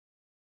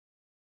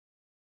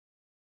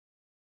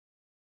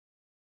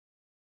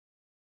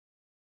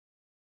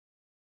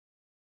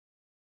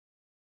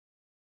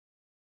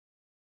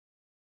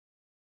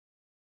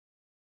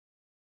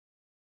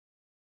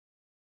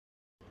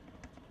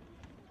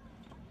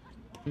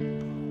I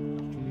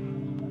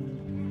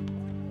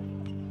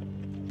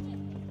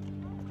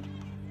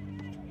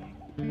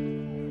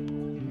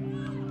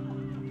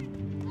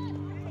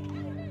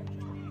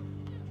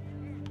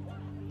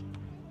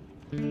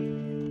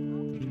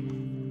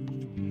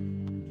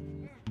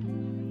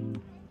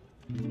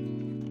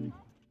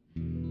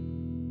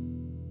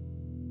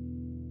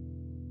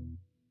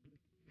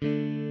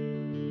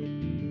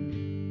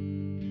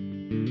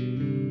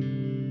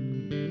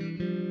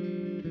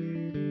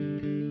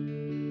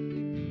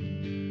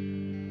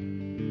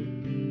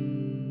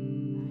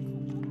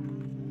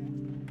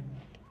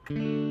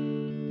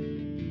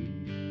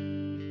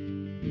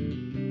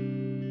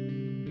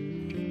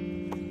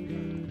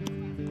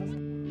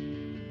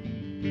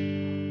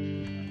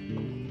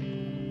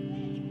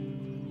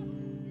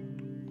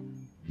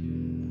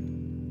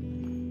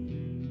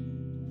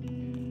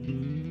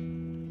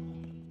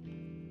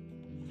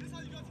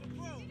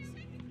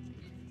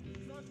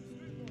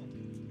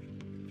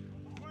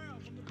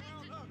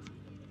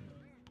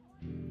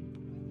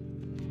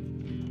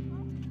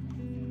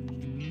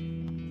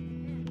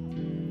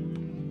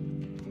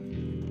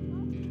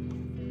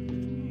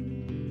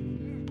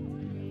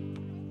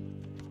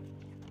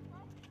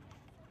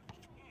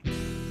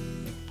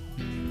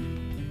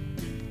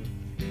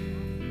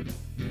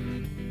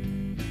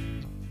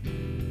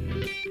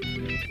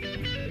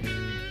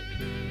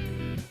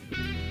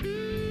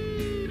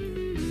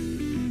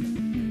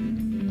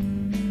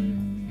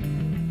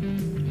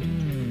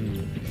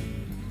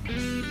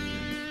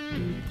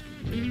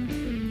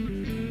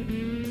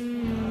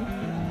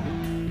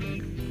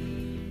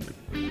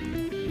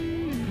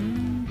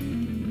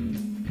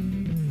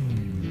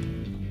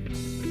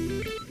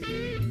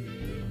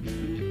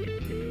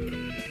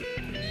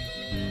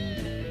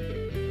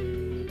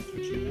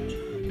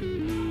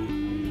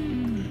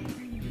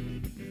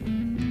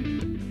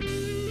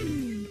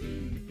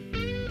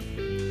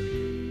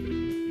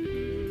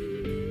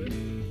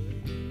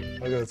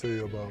gotta tell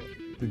you about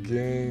the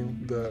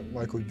game that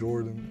Michael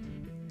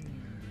Jordan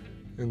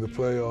in the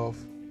playoff.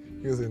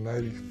 He was in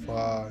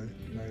 95,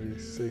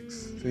 96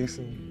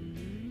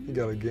 season. He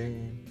got a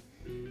game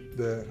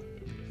that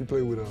he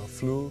played with a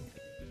flu.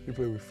 He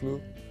played with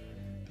flu.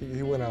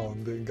 He went out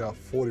and then got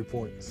 40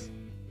 points.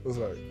 It was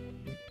like,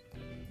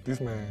 this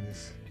man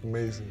is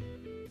amazing.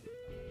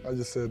 I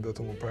just said that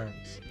to my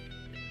parents.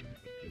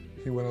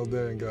 He went out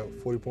there and got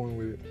 40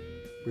 points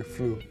with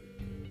flu.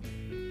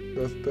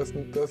 That's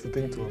the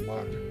thing to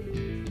admire.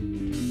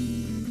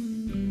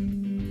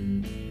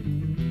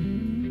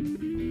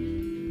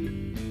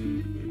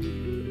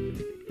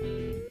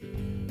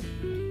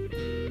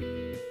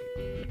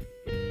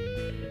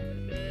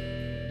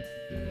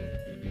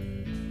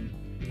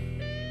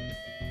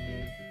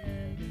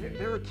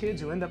 There are kids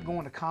who end up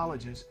going to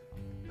colleges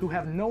who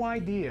have no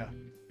idea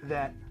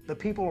that the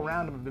people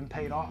around them have been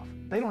paid off.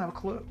 They don't have a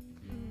clue.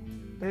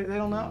 They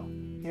don't know.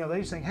 You know, they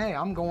just think, hey,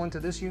 I'm going to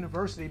this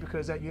university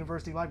because that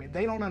university liked me.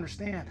 They don't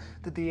understand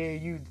that the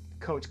AAU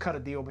coach cut a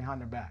deal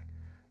behind their back.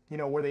 You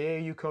know, where the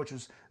AAU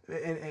coaches,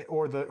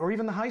 or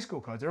even the high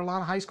school coach. There are a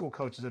lot of high school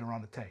coaches that are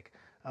on the take.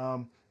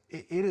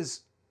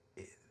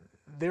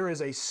 There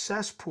is a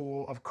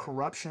cesspool of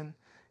corruption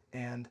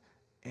and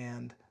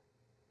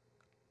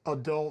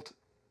adult,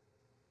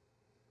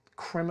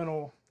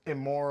 criminal,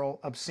 immoral,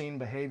 obscene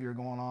behavior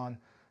going on,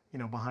 you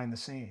know, behind the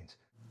scenes.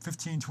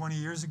 15, 20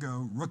 years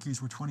ago,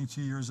 rookies were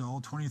 22 years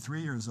old,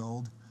 23 years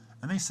old,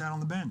 and they sat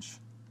on the bench.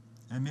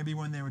 And maybe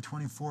when they were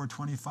 24 or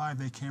 25,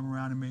 they came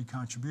around and made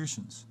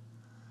contributions.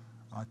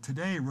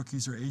 Today,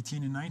 rookies are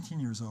 18 and 19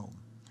 years old.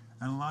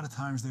 And a lot of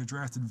times they're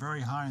drafted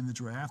very high in the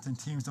draft, and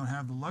teams don't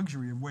have the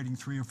luxury of waiting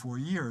 3 or 4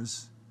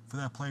 years for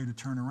that player to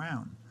turn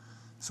around.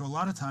 So a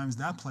lot of times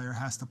that player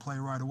has to play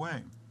right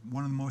away.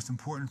 One of the most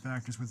important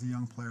factors with the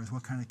young player is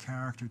what kind of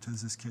character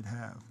does this kid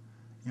have?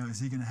 You know, is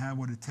he going to have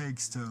what it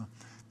takes to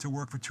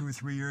work for 2 or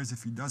 3 years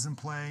if he doesn't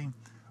play?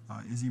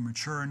 Is he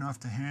mature enough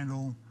to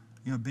handle,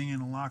 you know, being in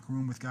a locker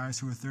room with guys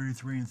who are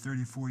 33 and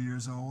 34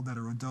 years old, that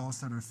are adults,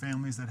 that are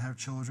families, that have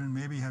children,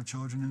 maybe have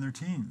children in their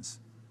teens?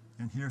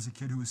 And here's a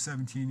kid who is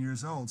 17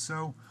 years old.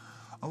 So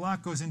a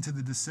lot goes into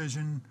the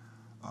decision.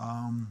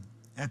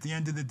 At the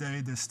end of the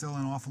day, there's still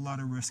an awful lot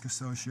of risk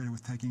associated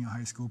with taking a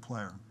high school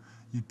player.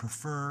 You'd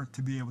prefer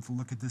to be able to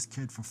look at this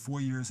kid for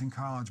 4 years in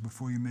college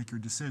before you make your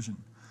decision.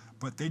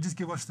 But they just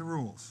give us the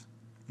rules.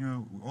 You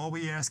know, all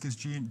we ask as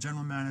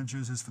general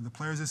managers is for the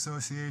Players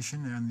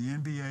Association and the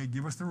NBA,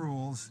 give us the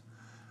rules,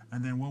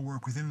 and then we'll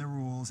work within the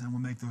rules and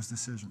we'll make those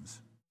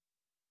decisions.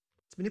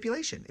 It's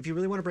manipulation. If you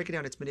really want to break it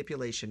down, it's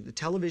manipulation. The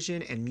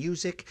television and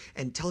music,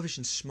 and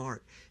television's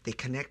smart. They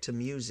connect to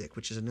music,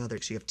 which is another.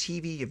 So you have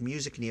TV, you have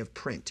music, and you have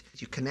print.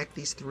 You connect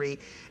these three,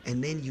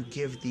 and then you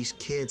give these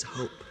kids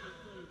hope,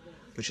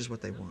 which is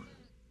what they want.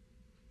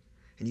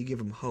 And you give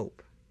them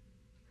hope.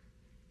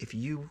 If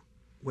you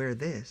wear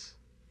this,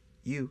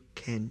 you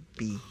can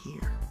be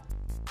here.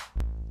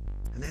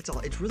 And that's all.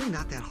 It's really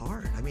not that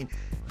hard. I mean,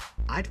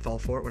 I'd fall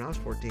for it when I was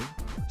 14,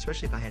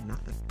 especially if I had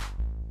nothing.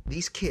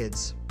 These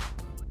kids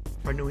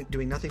are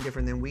doing nothing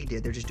different than we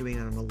did. They're just doing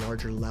it on a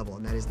larger level,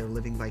 and that is they're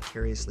living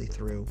vicariously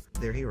through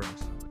their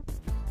heroes.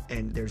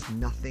 And there's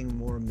nothing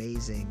more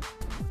amazing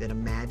than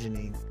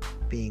imagining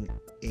being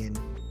in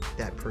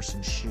that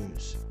person's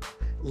shoes.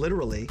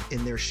 Literally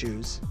in their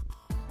shoes.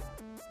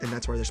 And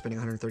that's why they're spending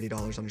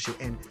 $130 on a shoe,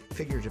 and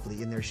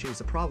figuratively in their shoes.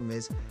 The problem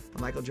is,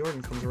 Michael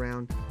Jordan comes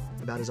around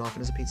about as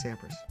often as a Pete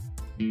Sampras.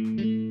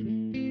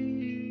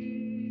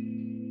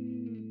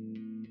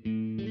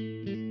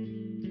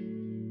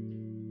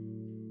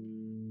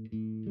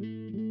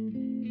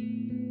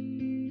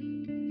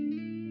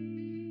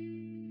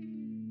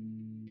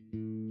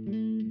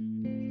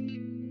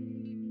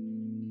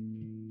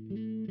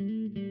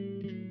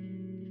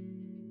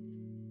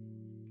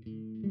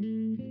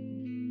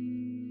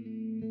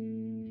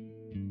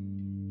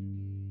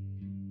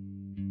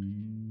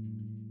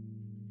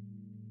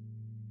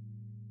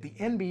 The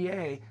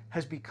NBA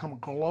has become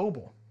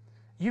global.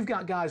 You've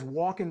got guys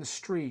walking the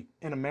street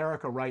in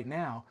America right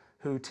now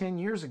who 10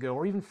 years ago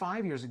or even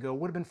 5 years ago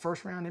would have been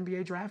first-round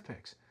NBA draft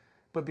picks.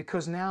 But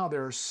because now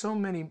there are so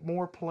many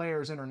more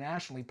players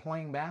internationally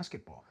playing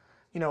basketball.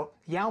 You know,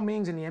 Yao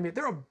Ming's in the NBA.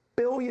 There are 1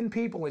 billion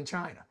people in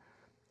China.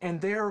 And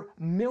there are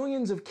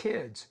millions of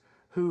kids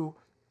who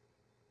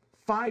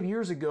 5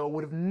 years ago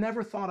would have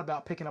never thought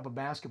about picking up a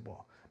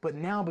basketball. But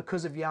now,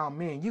 because of Yao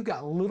Ming, you've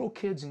got little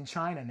kids in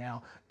China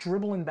now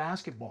dribbling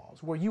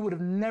basketballs where you would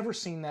have never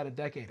seen that a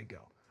decade ago.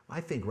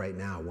 I think right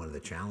now one of the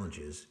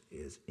challenges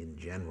is, in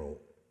general,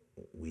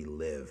 we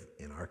live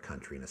in our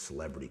country in a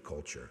celebrity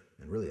culture.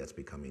 And really that's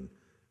becoming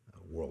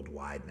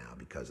worldwide now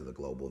because of the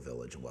global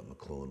village and what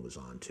McLuhan was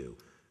on to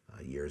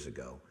years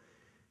ago.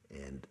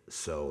 And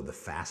so the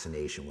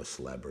fascination with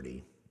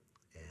celebrity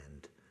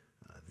and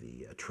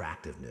the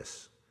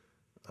attractiveness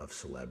of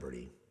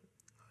celebrity,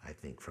 I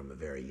think from a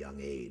very young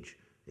age,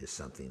 is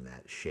something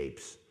that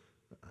shapes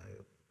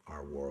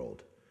our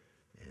world.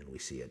 And we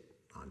see it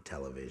on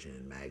television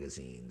and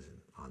magazines and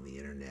on the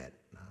internet.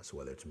 So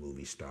whether it's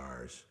movie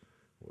stars,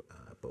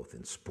 both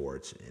in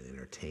sports and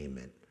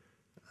entertainment,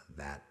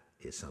 that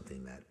is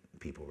something that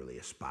people really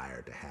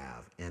aspire to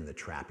have, and the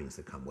trappings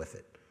that come with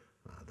it.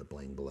 The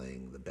bling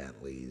bling, the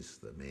Bentleys,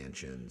 the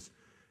mansions.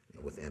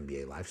 With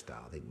NBA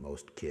lifestyle, I think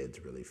most kids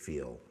really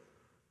feel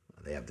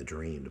they have the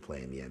dream to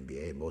play in the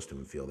NBA. Most of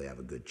them feel they have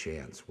a good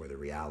chance, where the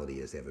reality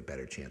is they have a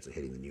better chance of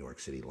hitting the New York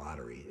City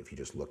lottery. If you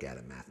just look at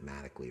it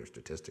mathematically or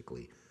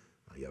statistically,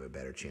 you have a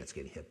better chance of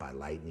getting hit by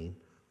lightning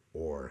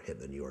or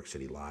hitting the New York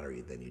City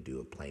lottery than you do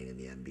of playing in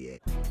the NBA.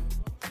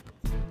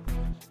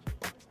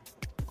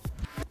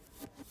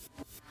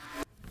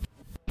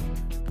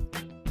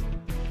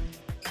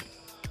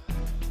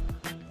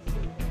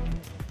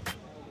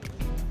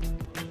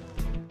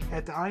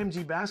 At the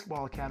IMG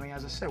Basketball Academy,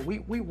 as I said,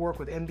 we work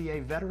with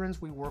NBA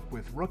veterans, we work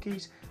with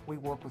rookies, we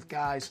work with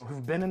guys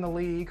who've been in the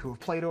league, who have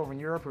played over in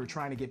Europe, who are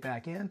trying to get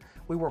back in.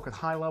 We work with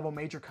high-level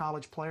major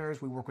college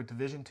players, we work with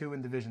Division II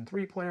and Division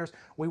III players,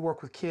 we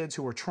work with kids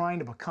who are trying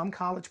to become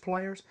college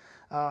players.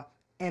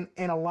 And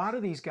a lot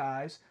of these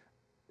guys,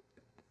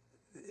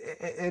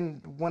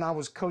 and when I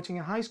was coaching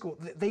in high school,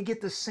 they get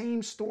the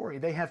same story.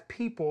 They have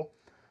people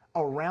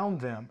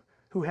around them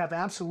who have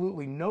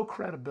absolutely no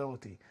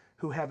credibility,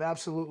 who have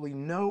absolutely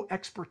no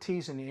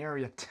expertise in the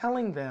area,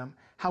 telling them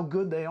how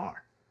good they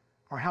are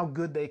or how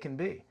good they can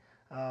be.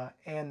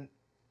 And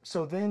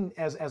so then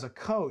as a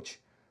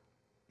coach,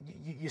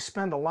 you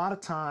spend a lot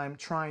of time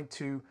trying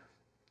to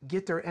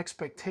get their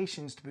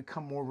expectations to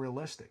become more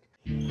realistic.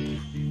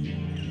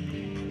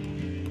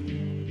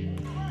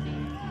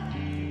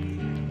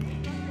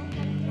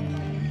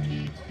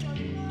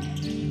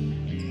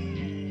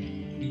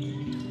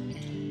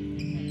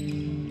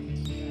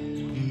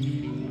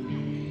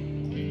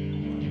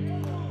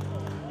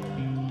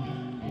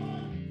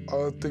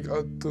 I think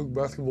I took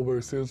basketball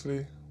very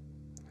seriously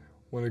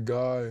when a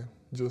guy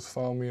just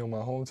found me in my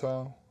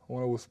hometown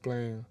when I was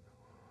playing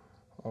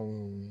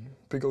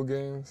pickup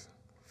games,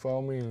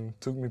 found me and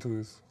took me to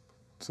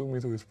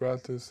his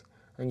practice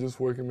and just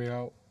working me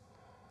out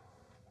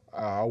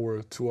an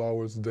hour, 2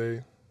 hours a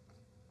day.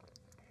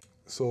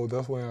 So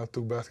that's when I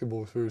took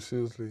basketball very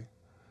seriously.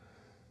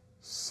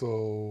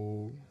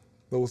 So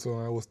that was when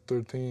I was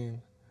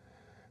 13,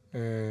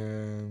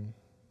 and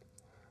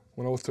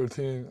when I was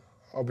 13,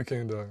 I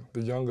became the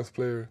youngest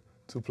player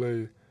to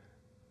play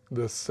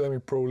the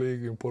semi-pro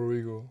league in Puerto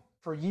Rico.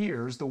 For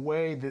years, the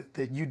way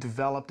that you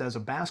developed as a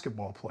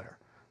basketball player,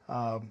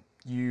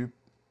 you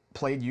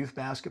played youth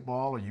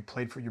basketball or you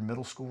played for your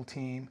middle school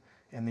team,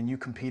 and then you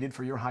competed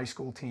for your high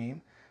school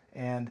team.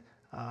 And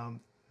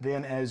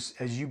then as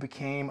you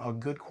became a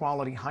good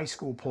quality high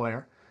school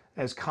player,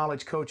 as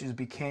college coaches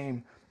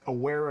became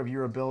aware of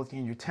your ability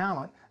and your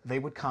talent, they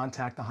would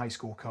contact the high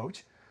school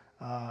coach.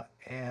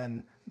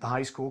 And the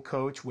high school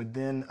coach would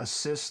then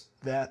assist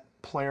that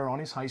player on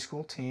his high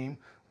school team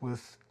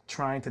with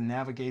trying to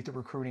navigate the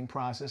recruiting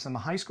process. And the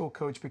high school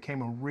coach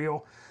became a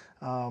real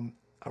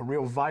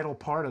vital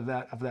part of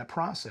that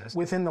process.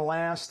 Within the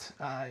last,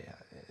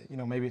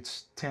 maybe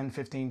it's 10,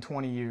 15,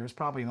 20 years,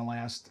 probably in the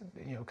last,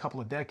 couple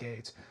of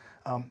decades,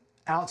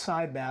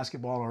 outside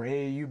basketball or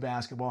AAU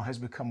basketball has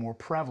become more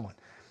prevalent.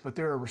 But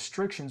there are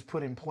restrictions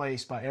put in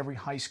place by every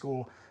high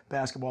school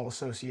basketball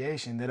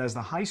association that as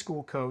the high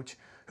school coach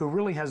who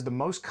really has the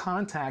most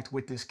contact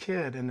with this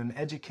kid in an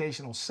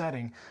educational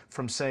setting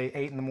from say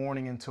 8 in the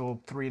morning until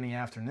 3 in the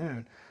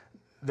afternoon,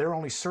 there are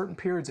only certain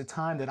periods of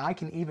time that I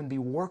can even be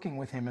working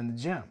with him in the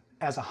gym.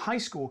 As a high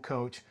school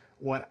coach,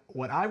 what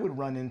I would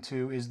run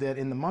into is that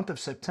in the month of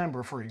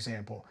September, for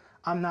example,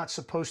 I'm not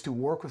supposed to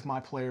work with my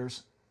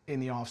players in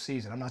the off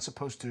season. I'm not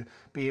supposed to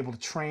be able to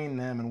train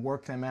them and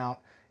work them out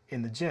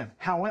in the gym.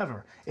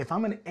 However, if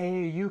I'm an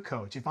AAU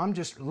coach, if I'm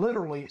just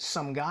literally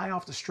some guy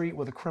off the street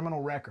with a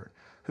criminal record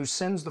who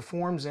sends the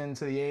forms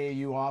into the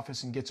AAU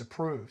office and gets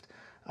approved,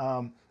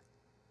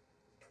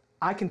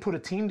 I can put a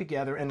team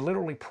together and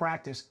literally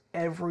practice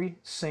every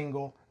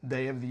single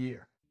day of the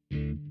year.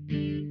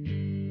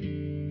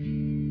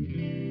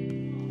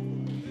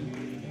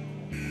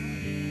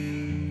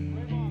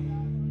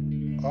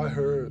 I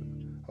heard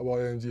about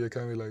AMG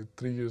Academy like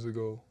 3 years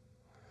ago.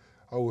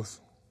 I was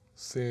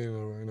seeing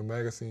it in a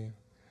magazine,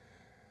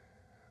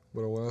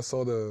 but when I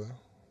saw the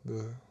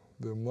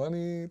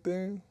money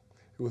thing,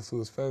 it was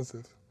too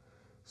expensive.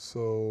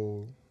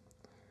 So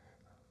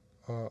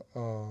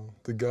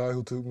the guy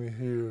who took me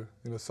here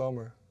in the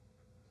summer,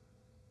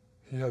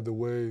 he had the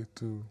way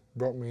to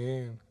brought me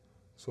in.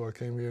 So I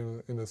came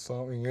here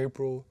in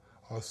April.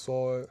 I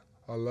saw it,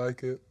 I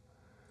like it,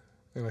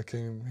 and I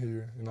came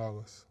here in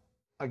August.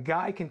 A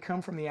guy can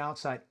come from the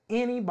outside.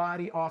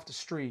 Anybody off the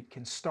street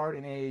can start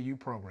an AAU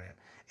program.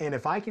 And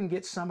if I can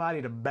get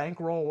somebody to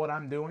bankroll what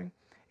I'm doing,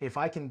 if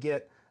I can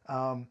get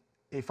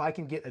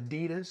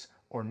Adidas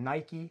or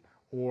Nike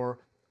or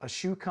a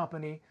shoe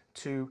company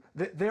to,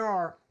 there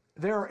are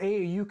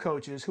AAU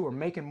coaches who are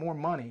making more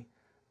money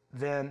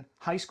than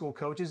high school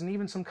coaches and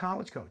even some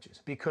college coaches,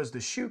 because the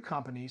shoe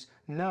companies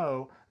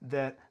know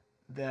that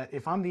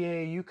if I'm the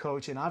AAU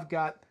coach and I've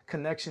got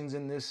connections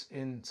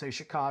in say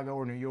Chicago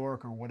or New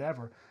York or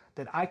whatever,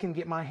 that I can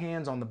get my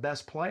hands on the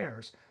best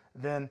players,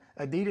 then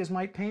Adidas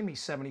might pay me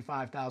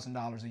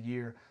 $75,000 a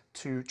year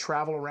to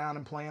travel around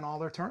and play in all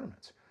their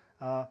tournaments.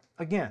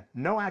 Again,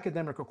 no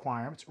academic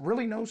requirements,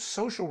 really no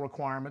social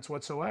requirements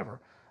whatsoever,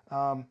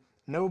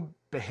 no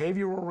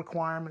behavioral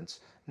requirements,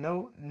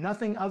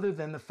 nothing other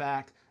than the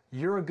fact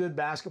you're a good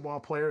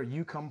basketball player,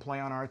 you come play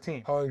on our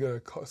team. How I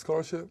get a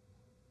scholarship?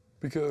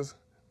 Because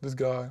this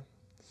guy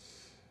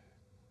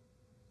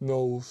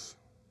knows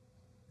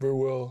very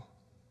well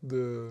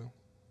the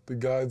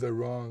guy that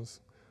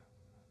runs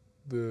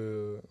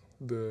the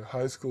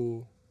high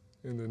school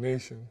in the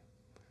nation.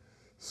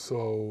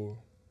 So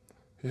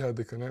he had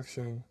the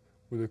connection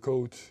with the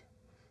coach,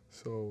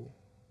 so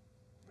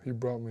he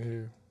brought me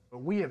here.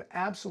 We have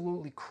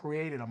absolutely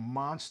created a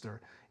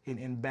monster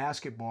in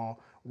basketball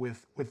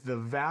with the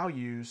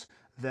values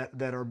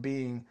that are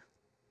being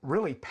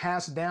really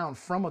passed down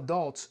from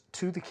adults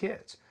to the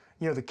kids.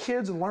 You know, the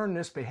kids learn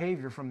this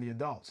behavior from the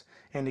adults,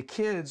 and the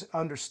kids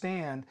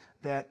understand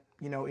that,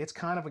 you know, it's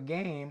kind of a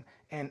game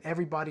and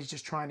everybody's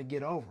just trying to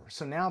get over.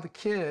 So now the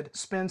kid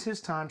spends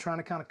his time trying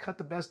to kind of cut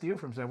the best deal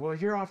for himself. Well,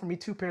 if you're offering me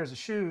 2 pairs of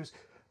shoes,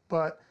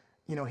 but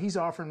you know, he's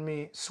offering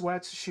me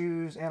sweats,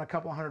 shoes, and a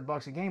couple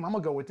 $100 a game, I'm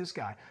gonna go with this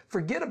guy.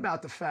 Forget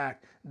about the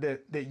fact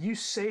that you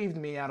saved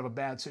me out of a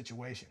bad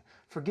situation.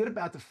 Forget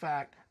about the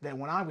fact that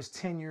when I was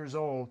 10 years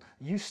old,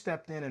 you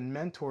stepped in and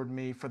mentored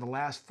me for the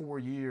last 4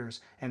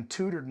 years and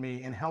tutored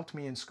me and helped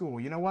me in school.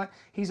 You know what?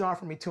 He's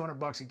offering me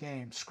 $200 a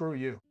game. Screw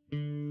you.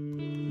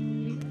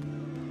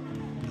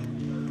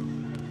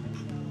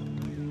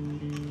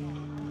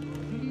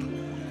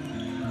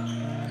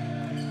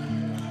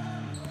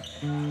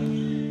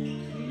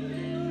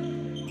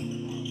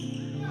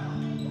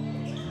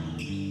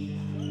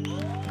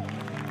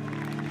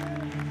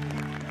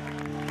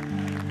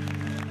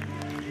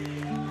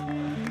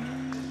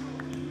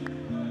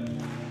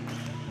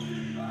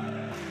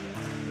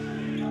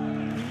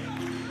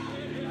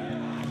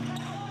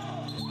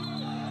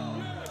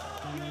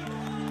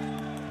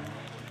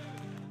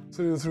 To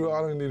tell you the truth,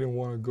 I didn't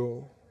want to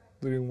go,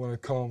 didn't want to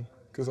come,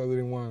 because I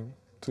didn't want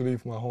to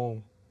leave my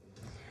home.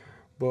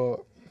 But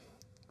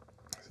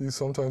see,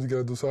 sometimes you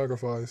gotta do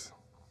sacrifice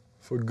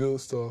for good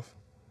stuff,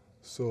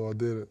 so I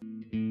did it.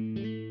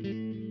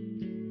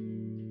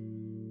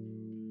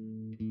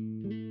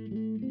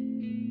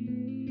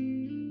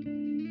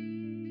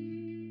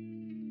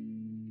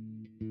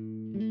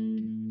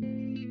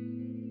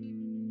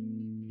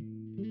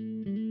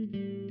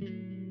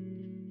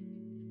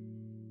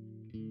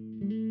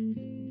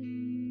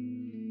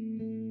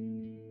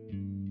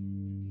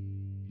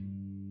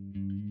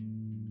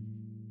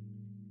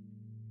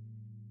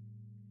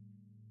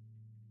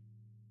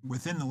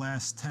 Within the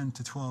last 10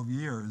 to 12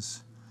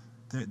 years,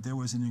 there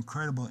was an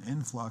incredible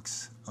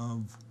influx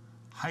of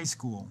high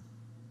school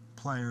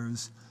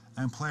players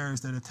and players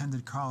that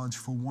attended college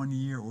for 1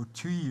 year or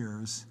 2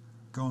 years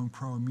going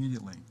pro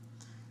immediately.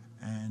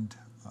 And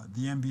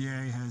the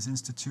NBA has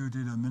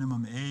instituted a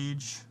minimum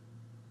age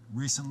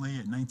recently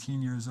at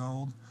 19 years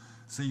old,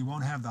 So you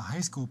won't have the high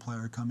school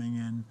player coming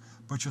in,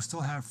 but you'll still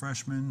have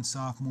freshmen,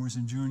 sophomores,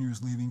 and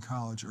juniors leaving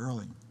college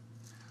early.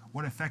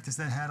 What effect has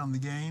that had on the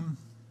game?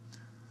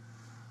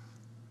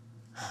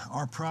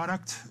 Our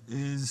product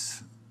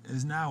is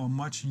now a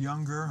much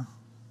younger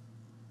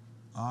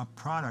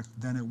product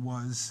than it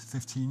was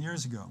 15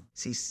 years ago.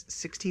 See,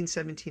 16,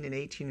 17, and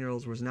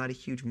 18-year-olds was not a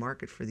huge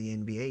market for the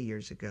NBA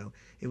years ago.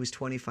 It was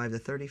 25 to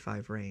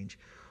 35 range.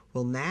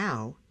 Well,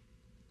 now,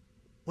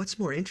 what's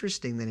more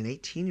interesting than an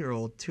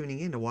 18-year-old tuning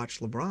in to watch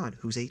LeBron,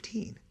 who's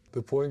 18?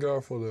 The point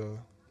guard for the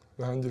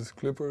Los Angeles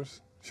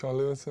Clippers, Sean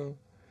Livingston,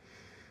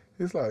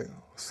 he's like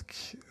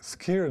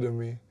scared of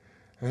me,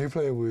 and he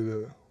playing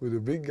with the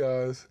big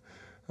guys.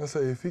 I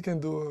say, if he can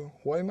do it,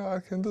 why not I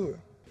can do it?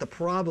 The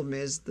problem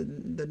is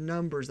the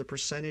numbers, the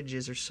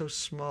percentages are so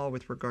small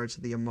with regards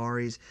to the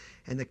Amaris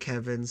and the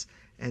Kevins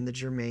and the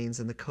Jermaines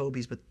and the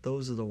Kobes, but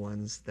those are the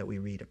ones that we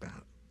read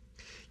about.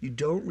 You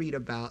don't read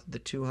about the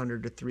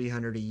 200 to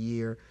 300 a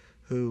year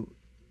who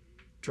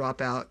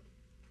drop out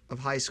of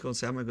high school and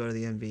say, I'm going to go to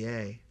the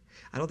NBA.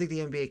 I don't think the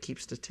NBA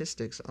keeps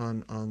statistics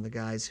on the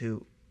guys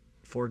who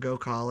forego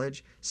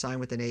college, sign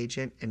with an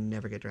agent, and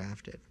never get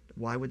drafted.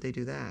 Why would they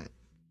do that?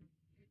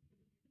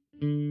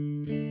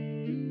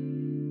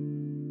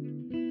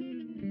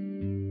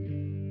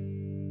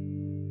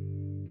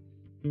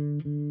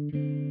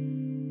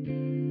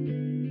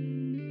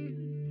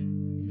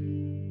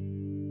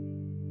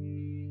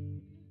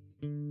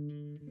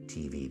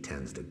 TV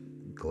tends to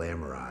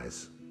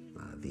glamorize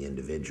the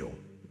individual,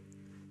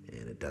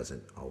 and it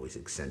doesn't always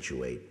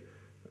accentuate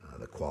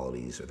the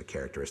qualities or the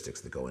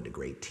characteristics that go into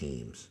great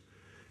teams.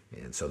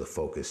 And so the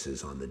focus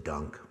is on the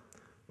dunk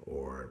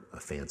or a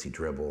fancy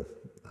dribble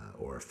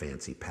or a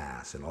fancy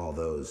pass, and all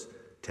those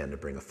tend to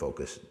bring a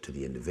focus to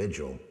the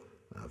individual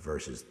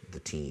versus the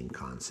team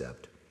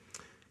concept.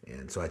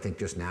 And so I think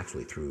just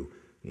naturally through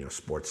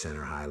Sports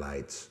Center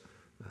highlights,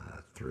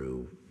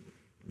 through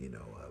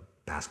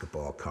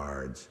basketball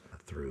cards,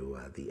 through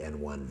the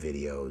N1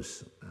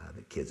 videos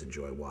that kids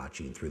enjoy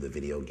watching, through the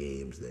video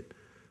games that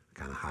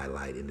kind of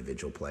highlight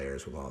individual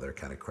players with all their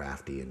kind of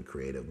crafty and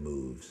creative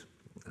moves.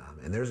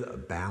 And there's a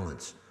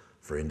balance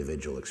for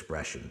individual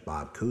expression.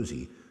 Bob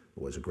Cousy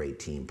was a great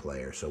team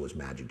player, so was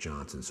Magic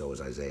Johnson, so was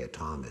Isaiah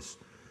Thomas.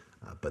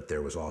 But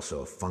there was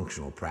also a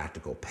functional,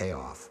 practical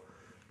payoff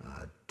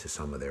to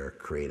some of their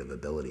creative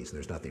abilities, and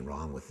there's nothing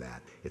wrong with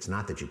that. It's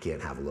not that you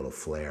can't have a little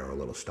flair or a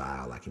little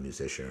style like a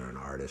musician or an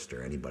artist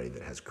or anybody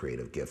that has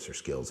creative gifts or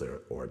skills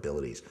or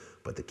abilities,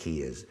 but the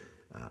key is,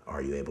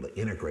 are you able to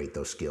integrate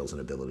those skills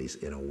and abilities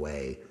in a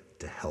way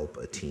to help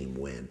a team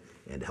win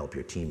and to help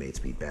your teammates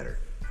be better?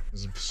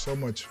 There's so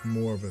much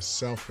more of a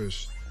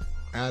selfish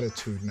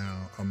attitude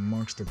now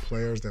amongst the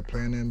players that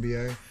play in the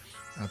NBA.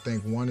 I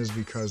think one is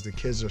because the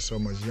kids are so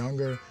much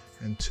younger,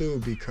 and two,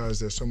 because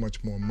there's so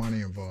much more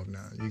money involved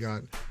now. You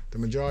got the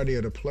majority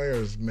of the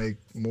players make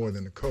more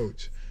than the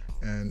coach,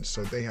 and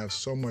so they have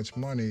so much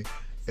money.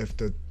 If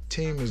the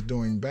team is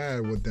doing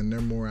bad, well, then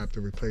they're more apt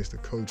to replace the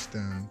coach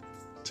than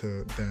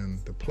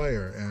the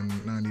player in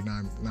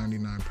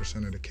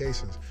 99% of the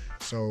cases.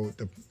 So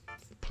the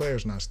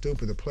player's not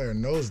stupid. The player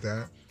knows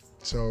that,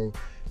 so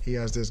he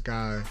has this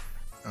guy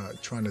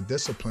trying to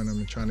discipline him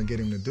and trying to get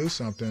him to do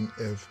something.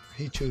 If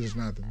he chooses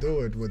not to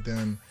do it, well,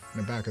 then in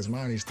the back of his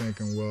mind he's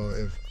thinking, well,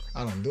 if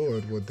I don't do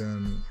it, well,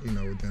 then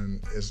then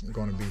it's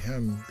going to be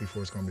him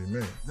before it's going to be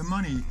me. The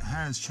money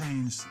has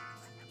changed,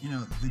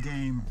 the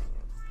game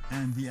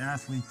and the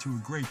athlete to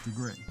a great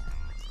degree.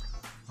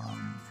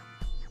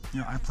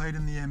 I played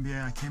in the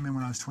NBA. I came in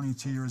when I was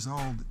 22 years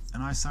old,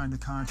 and I signed a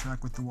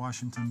contract with the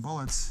Washington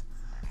Bullets.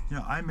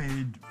 I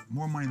made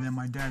more money than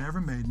my dad ever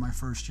made my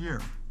first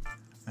year,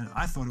 and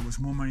I thought it was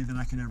more money than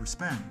I could ever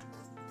spend.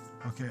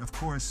 Okay, of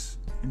course,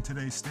 in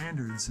today's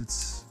standards,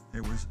 it's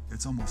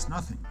almost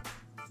nothing.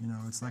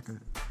 It's like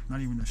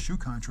not even a shoe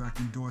contract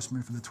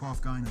endorsement for the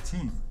 12th guy in a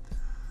team.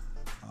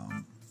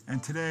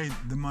 And today,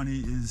 the money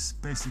is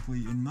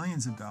basically in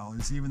millions of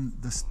dollars. Even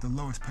the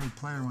lowest paid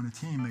player on a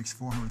team makes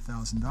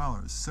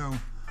 $400,000. So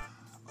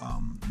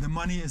the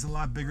money is a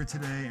lot bigger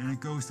today, and it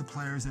goes to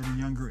players at a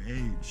younger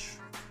age.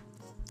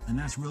 And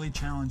that's really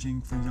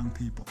challenging for young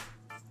people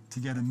to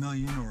get $1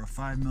 million or a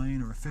 $5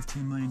 million or a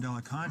 $15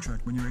 million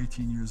contract when you're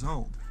 18 years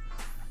old.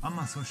 I'm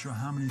not so sure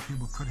how many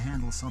people could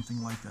handle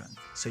something like that.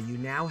 So you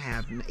now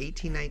have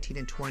 18, 19,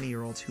 and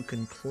 20-year-olds who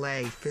can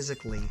play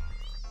physically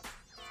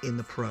in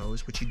the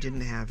pros, which you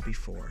didn't have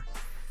before.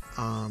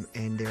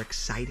 And they're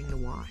exciting to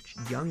watch.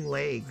 Young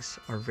legs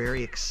are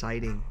very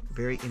exciting,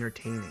 very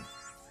entertaining.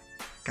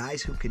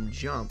 Guys who can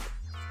jump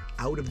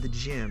out of the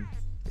gym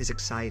is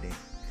exciting.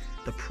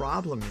 The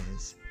problem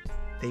is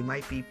they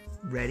might be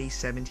ready,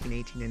 17,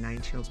 18, and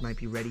 19-year-olds might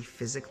be ready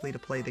physically to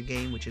play the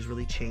game, which has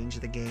really changed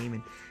the game,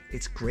 and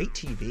it's great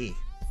TV.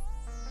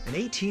 An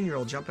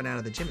 18-year-old jumping out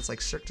of the gym, it's like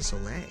Cirque du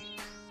Soleil.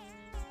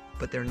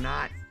 But they're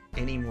not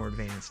any more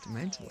advanced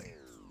mentally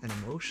and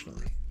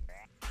emotionally.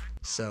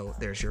 So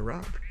there's your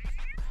rub.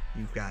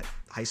 You've got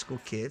high school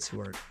kids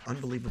who are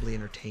unbelievably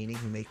entertaining,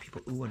 who make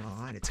people ooh and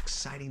ah, and it's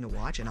exciting to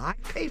watch, and I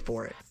pay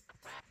for it.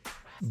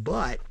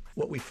 But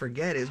What we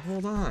forget is,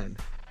 hold on.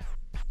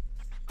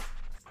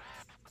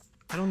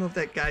 I don't know if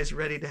that guy's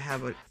ready to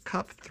have a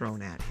cup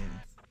thrown at him.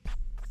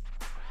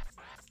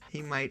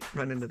 He might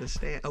run into the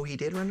stand. Oh, he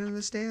did run into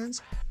the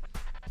stands?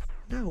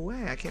 No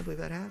way, I can't believe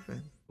that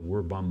happened.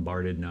 We're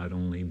bombarded not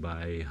only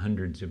by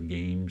hundreds of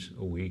games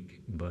a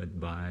week, but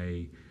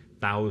by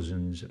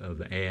thousands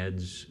of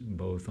ads,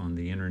 both on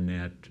the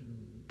internet,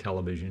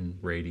 television,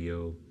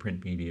 radio,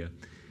 print media,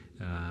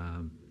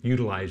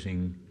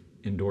 utilizing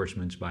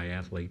endorsements by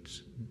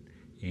athletes.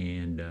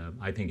 And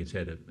I think it's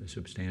had a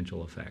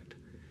substantial effect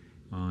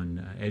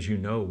on, as you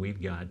know,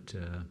 we've got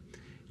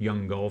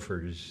young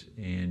golfers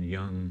and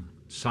young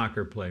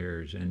soccer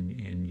players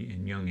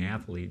and young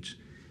athletes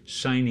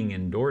signing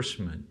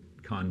endorsement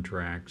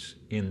contracts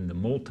in the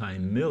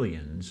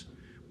multi-millions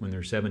when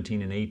they're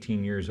 17 and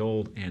 18 years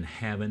old and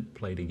haven't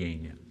played a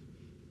game yet.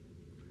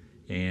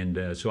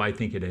 And so I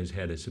think it has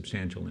had a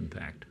substantial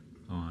impact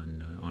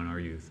on our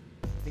youth.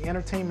 The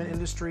entertainment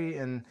industry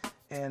and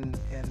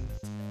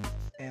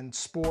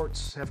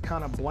sports have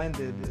kind of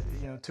blended,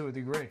 you know, to a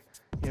degree.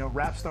 You know,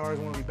 rap stars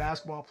want to be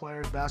basketball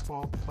players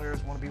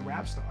want to be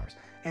rap stars.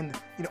 And,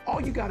 you know,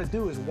 all you got to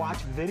do is watch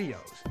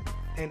videos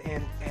and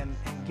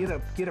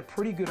get a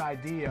pretty good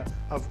idea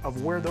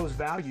of where those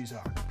values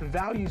are. The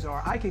values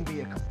are, I can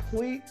be a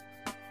complete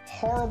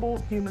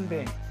horrible human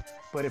being,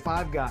 but if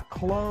I've got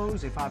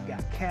clothes, if I've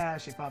got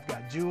cash, if I've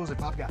got jewels,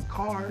 if I've got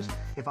cars,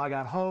 if I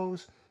got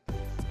hoes,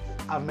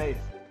 I've made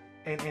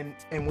it.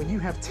 And when you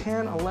have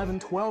 10, 11,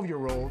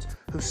 12-year-olds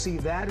who see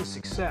that as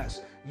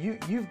success,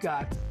 you've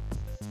got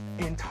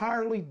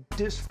entirely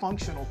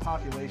dysfunctional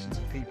populations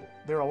of people.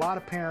 There are a lot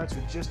of parents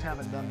who just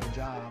haven't done their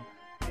job,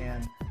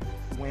 and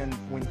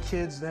when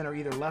kids then are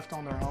either left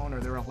on their own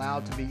or they're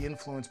allowed to be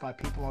influenced by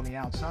people on the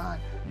outside,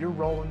 you're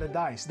rolling the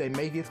dice. They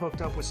may get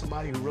hooked up with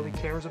somebody who really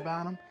cares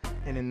about them,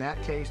 and in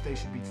that case, they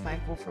should be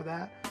thankful for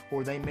that,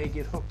 or they may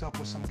get hooked up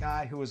with some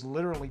guy who is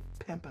literally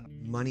pimping them.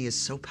 Money is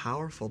so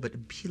powerful,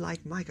 but be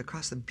like Mike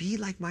across the, be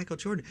like Michael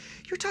Jordan.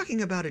 You're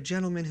talking about a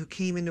gentleman who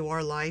came into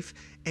our life,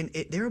 and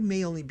there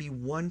may only be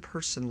one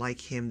person like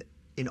him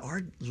in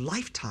our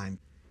lifetime.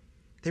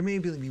 There may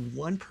only be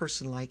one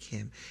person like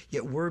him,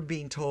 yet we're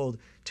being told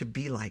to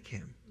be like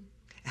him.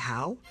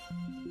 How?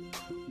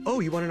 Oh,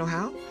 you want to know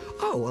how?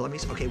 Oh, well, let me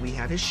see. Okay, we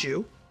have his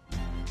shoe.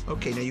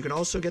 Okay, now you can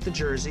also get the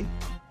jersey.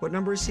 What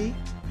number is he?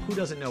 Who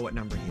doesn't know what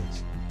number he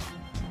is?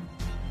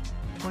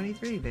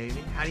 23,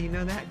 baby. How do you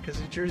know that? Because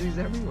his jersey's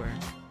everywhere.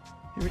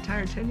 He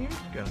retired 10 years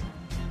ago.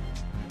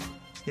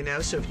 You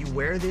know, so if you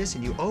wear this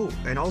and you, oh,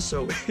 and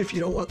also if you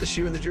don't want the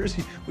shoe and the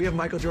jersey, we have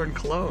Michael Jordan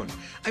cologne.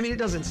 I mean, it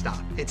doesn't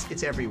stop.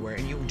 It's everywhere.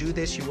 And you do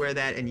this, you wear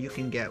that, and you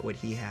can get what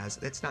he has.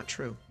 That's not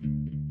true.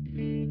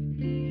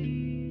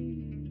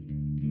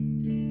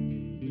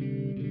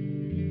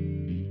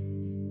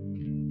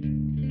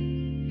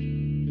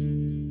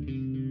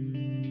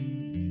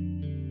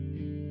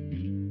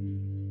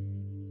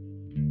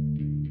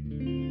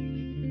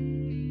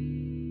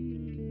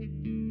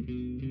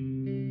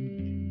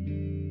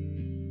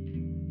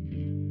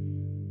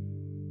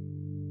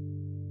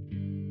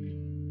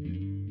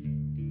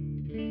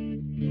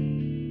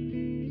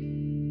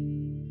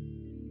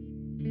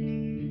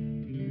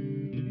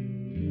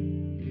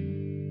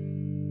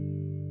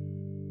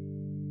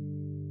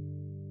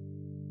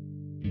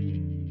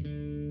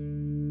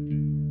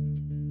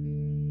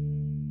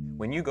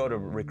 When you go to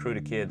recruit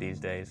a kid these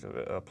days,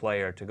 a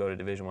player to go to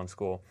Division I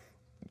school,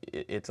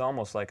 it's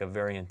almost like a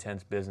very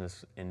intense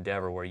business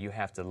endeavor where you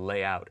have to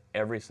lay out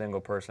every single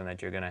person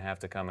that you're going to have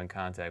to come in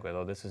contact with.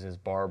 Oh, this is his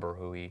barber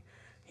who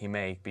he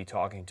may be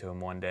talking to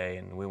him one day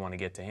and we want to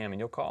get to him, and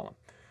you'll call him.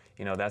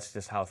 You know, that's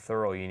just how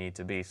thorough you need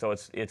to be. So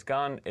it's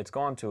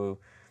gone to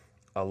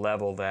a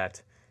level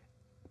that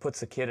puts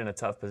the kid in a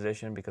tough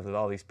position because with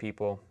all these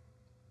people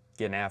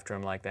getting after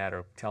him like that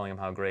or telling him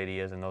how great he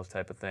is and those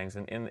type of things.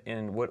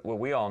 And what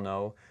we all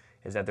know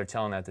is that they're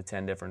telling that to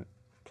 10 different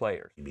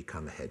players. You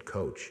become a head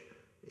coach,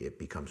 it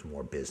becomes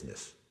more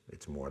business.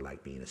 It's more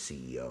like being a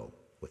CEO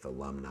with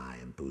alumni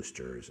and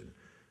boosters and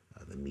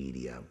the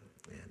media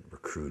and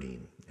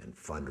recruiting and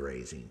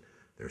fundraising.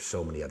 There's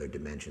so many other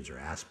dimensions or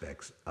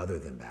aspects other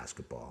than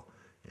basketball.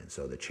 And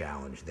so the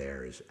challenge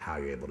there is how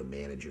you're able to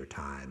manage your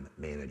time,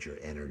 manage your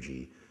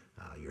energy,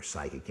 your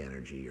psychic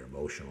energy, your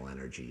emotional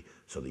energy,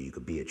 so that you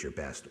could be at your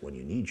best when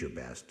you need your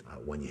best,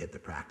 when you hit the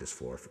practice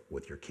floor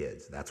with your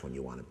kids. That's when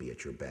you want to be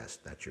at your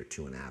best. That's your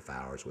 2.5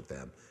 hours with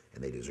them,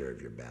 and they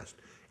deserve your best.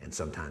 And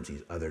sometimes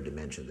these other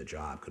dimensions of the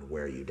job could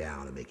wear you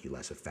down and make you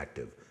less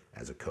effective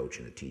as a coach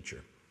and a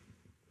teacher.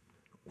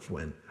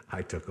 When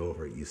I took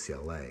over at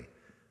UCLA,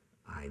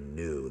 I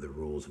knew the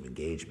rules of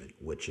engagement,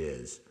 which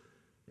is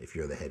if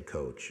you're the head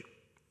coach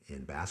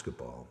in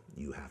basketball,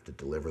 you have to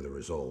deliver the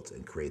results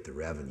and create the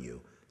revenue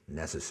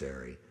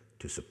necessary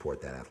to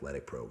support that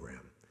athletic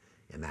program.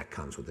 And that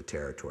comes with the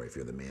territory. If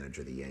you're the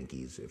manager of the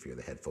Yankees, if you're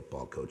the head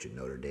football coach at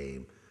Notre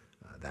Dame,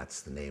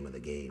 that's the name of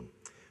the game.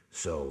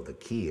 So the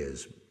key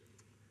is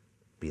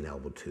being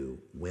able to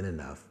win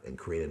enough and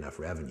create enough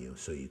revenue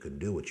so you can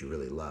do what you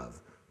really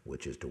love,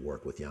 which is to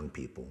work with young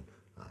people,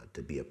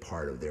 to be a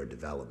part of their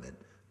development,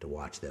 to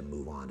watch them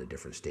move on to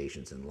different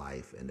stations in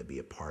life and to be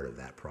a part of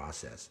that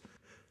process.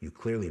 You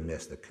clearly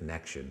miss the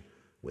connection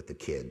with the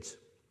kids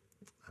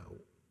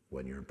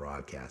when you're in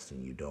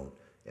broadcasting. You don't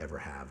ever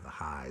have the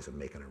highs of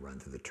making a run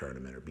through the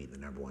tournament or beating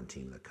the #1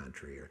 team in the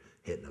country or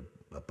hitting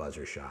a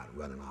buzzer shot,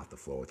 running off the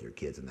floor with your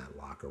kids in that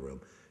locker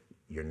room.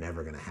 You're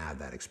never going to have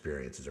that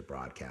experience as a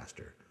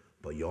broadcaster.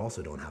 But you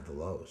also don't have the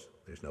lows.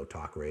 There's no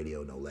talk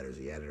radio, no letters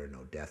to the editor,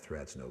 no death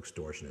threats, no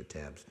extortion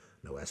attempts,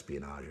 no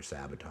espionage or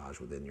sabotage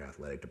within your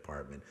athletic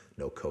department,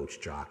 no coach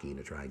jockeying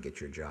to try and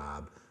get your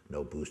job,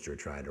 no booster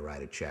trying to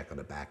write a check on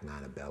the back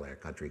nine of Bel Air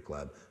Country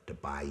Club to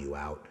buy you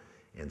out.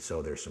 And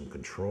so there's some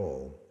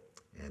control,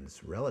 and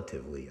it's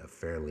relatively a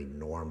fairly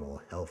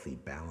normal, healthy,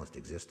 balanced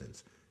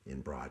existence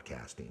in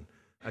broadcasting.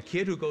 A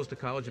kid who goes to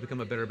college to become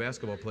a better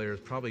basketball player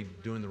is probably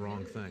doing the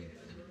wrong thing,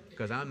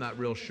 because I'm not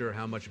real sure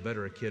how much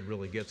better a kid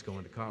really gets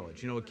going to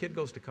college. You know, a kid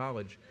goes to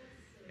college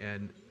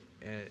and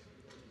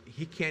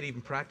he can't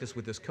even practice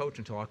with his coach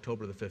until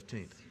October the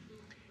 15th.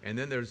 And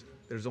then there's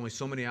only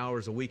so many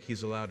hours a week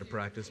he's allowed to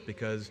practice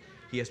because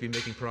he has to be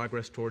making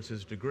progress towards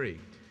his degree,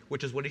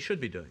 which is what he should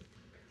be doing.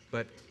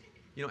 But,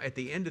 you know, at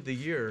the end of the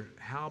year,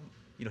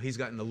 he's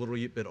gotten a little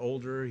bit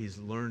older, he's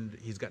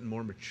gotten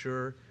more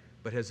mature,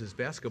 but has his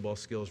basketball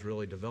skills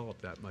really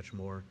developed that much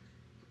more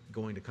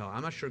going to college?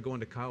 I'm not sure going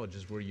to college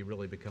is where you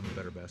really become a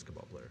better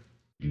basketball player.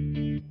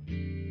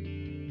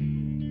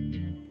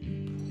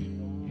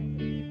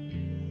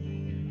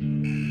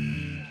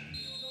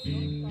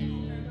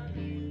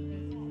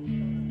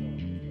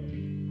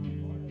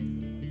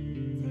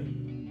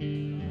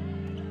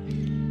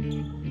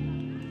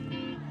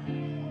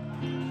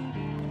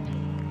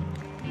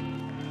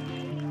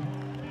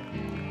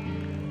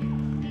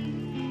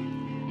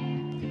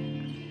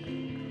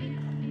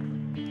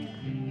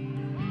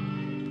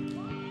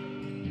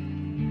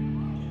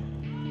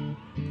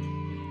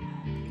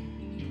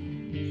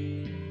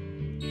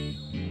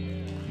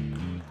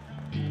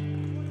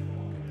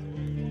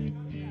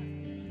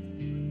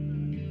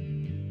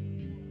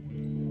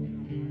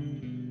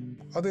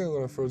 I think I'm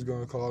gonna first go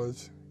to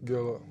college, get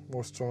a lot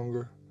more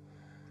stronger,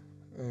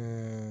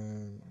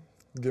 and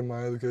get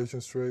my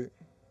education straight,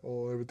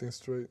 everything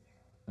straight.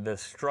 The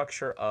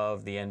structure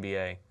of the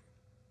NBA,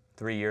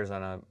 3 years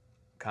on a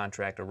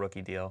contract, a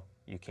rookie deal,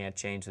 you can't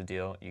change the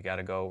deal. You got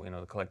to go,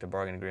 the collective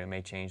bargaining agreement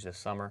may change this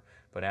summer,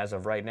 but as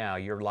of right now,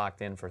 you're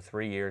locked in for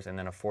 3 years and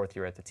then a 4th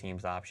year at the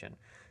team's option.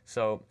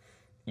 So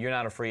you're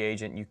not a free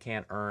agent. You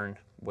can't earn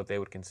what they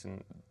would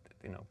consider,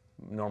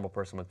 normal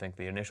person would think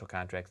the initial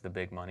contract's the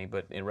big money,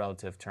 but in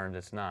relative terms,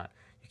 it's not.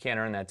 You can't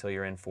earn that till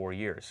you're in 4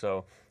 years.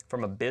 So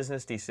from a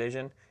business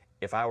decision,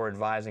 if I were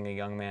advising a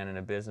young man in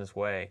a business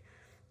way,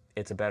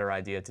 it's a better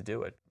idea to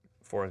do it.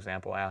 For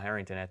example, Al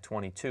Harrington at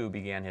 22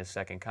 began his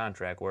second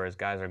contract, whereas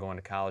guys are going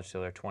to college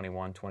till they're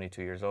 21,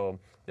 22 years old.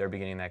 They're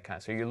beginning that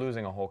contract. So you're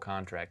losing a whole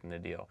contract in the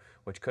deal,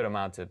 which could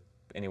amount to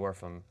anywhere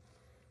from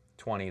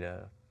 $20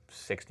 to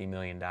 $60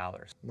 million.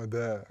 My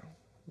dad,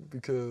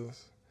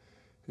 because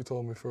he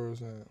told me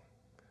first that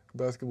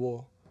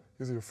basketball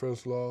is your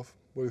first love,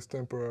 but it's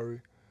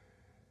temporary.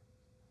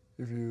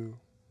 If you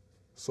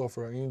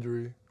suffer an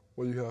injury,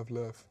 what you have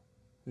left?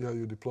 You have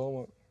your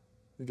diploma,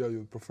 you got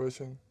your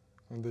profession,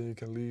 and then you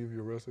can live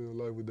your rest of your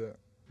life with that.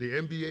 The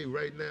NBA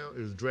right now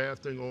is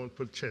drafting on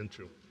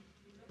potential.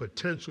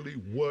 Potentially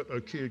what a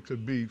kid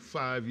could be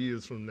 5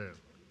 years from now.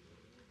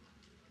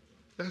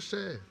 That's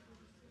sad.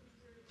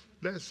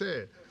 That's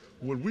sad.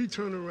 When we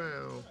turn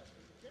around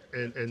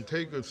and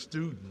take a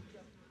student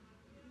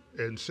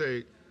and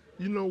say,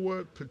 you know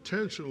what,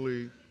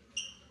 potentially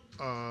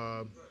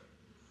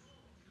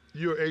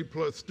you're an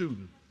A+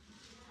 student,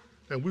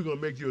 and we're gonna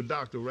make you a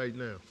doctor right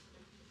now.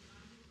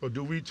 Or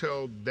do we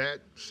tell that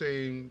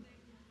same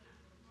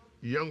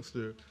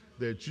youngster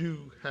that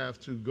you have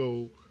to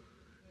go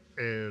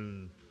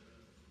and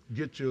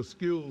get your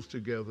skills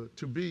together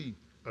to be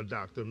a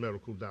doctor, a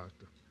medical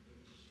doctor,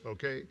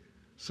 okay?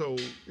 So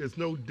it's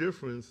no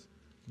difference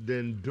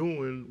than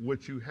doing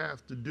what you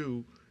have to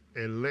do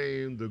and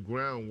laying the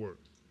groundwork.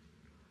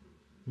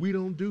 We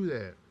don't do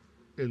that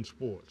in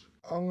sports.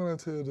 I'm gonna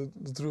tell you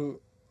the truth.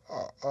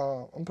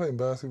 I'm playing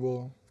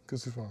basketball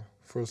because it's my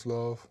first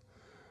love,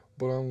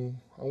 but I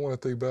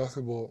want to take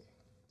basketball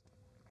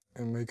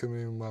and make it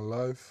in my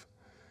life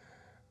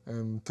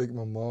and take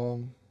my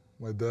mom,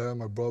 my dad,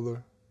 my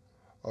brother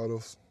out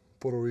of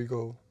Puerto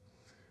Rico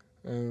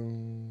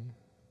and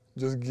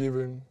just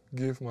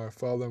give my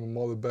father and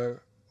my mother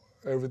back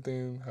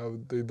everything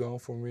have they done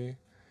for me,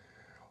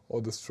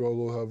 all the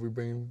struggle have we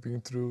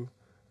been through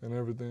and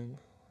everything.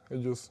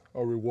 It's just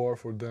a reward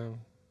for them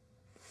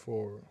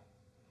for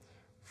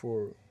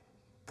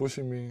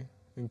pushing me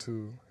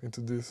into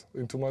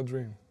my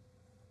dream.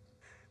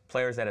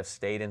 Players that have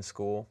stayed in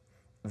school,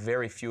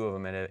 very few of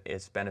them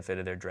it's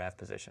benefited their draft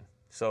position.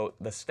 So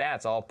the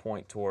stats all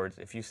point towards,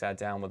 if you sat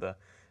down with a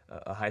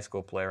high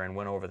school player and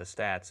went over the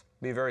stats,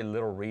 there'd be very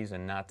little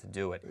reason not to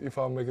do it. If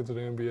I make it to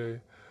the NBA,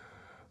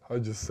 I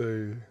just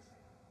say,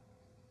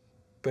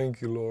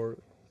 thank you,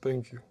 Lord,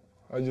 thank you.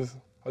 I just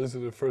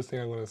the first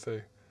thing I'm gonna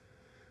say,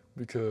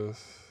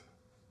 because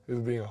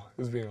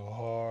it's been a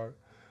hard,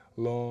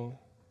 long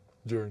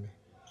journey.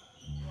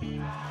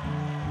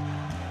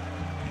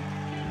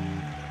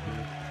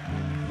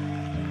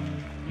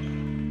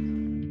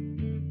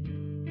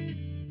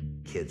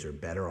 Kids are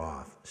better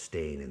off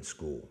staying in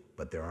school,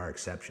 but there are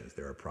exceptions.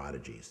 There are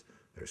prodigies.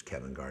 There's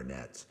Kevin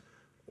Garnett's,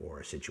 or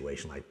a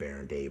situation like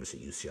Baron Davis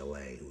at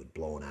UCLA, who had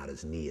blown out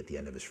his knee at the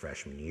end of his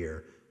freshman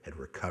year, had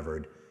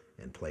recovered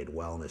and played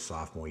well in his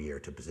sophomore year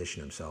to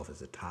position himself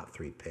as a top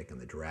 3 pick in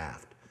the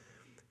draft.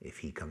 If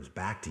he comes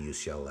back to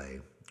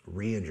UCLA,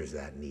 re-injures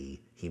that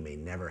knee, he may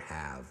never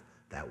have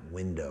that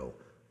window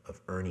of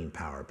earning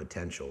power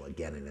potential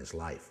again in his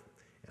life.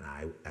 And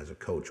I, as a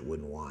coach,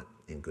 wouldn't want,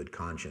 in good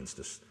conscience,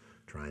 to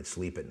try and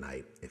sleep at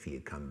night if he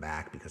had come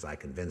back because I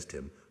convinced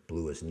him,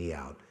 blew his knee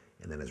out,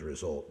 and then as a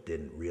result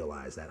didn't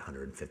realize that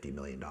 $150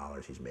 million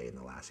he's made in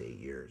the last 8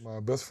 years. My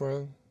best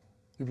friend,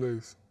 he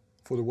plays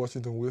for the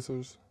Washington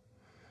Wizards,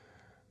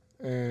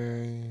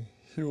 and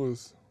we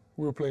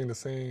were playing the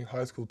same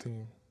high school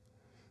team.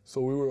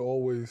 So we were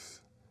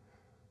always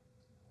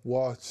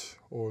watched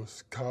or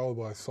scouted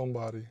by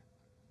somebody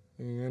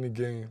in any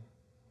game.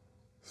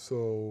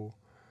 So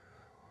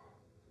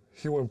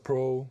he went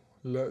pro.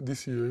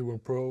 This year he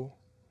went pro.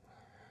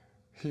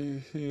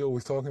 He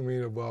always talking to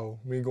me about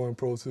me going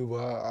pro too,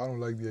 but I don't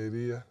like the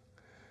idea.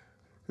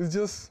 It's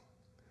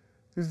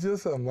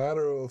just a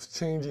matter of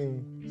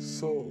changing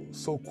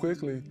so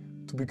quickly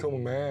to become a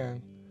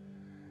man.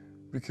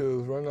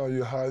 Because right now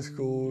you're high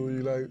school,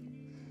 you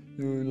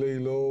lay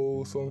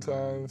low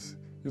sometimes.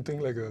 You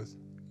think like a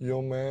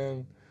young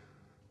man,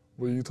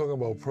 but you're talking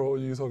about pro,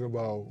 you're talking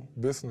about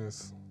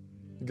business.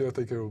 You gotta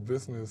take care of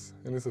business,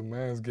 and it's a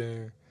man's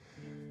game.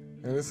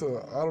 And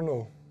I don't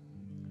know.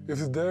 If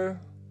it's there,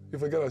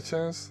 if I get a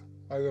chance,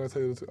 I'm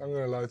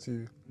gonna lie to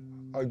you.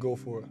 I go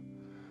for it.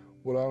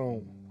 But I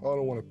don't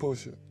want to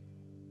push it,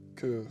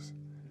 because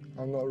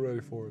I'm not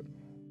ready for it.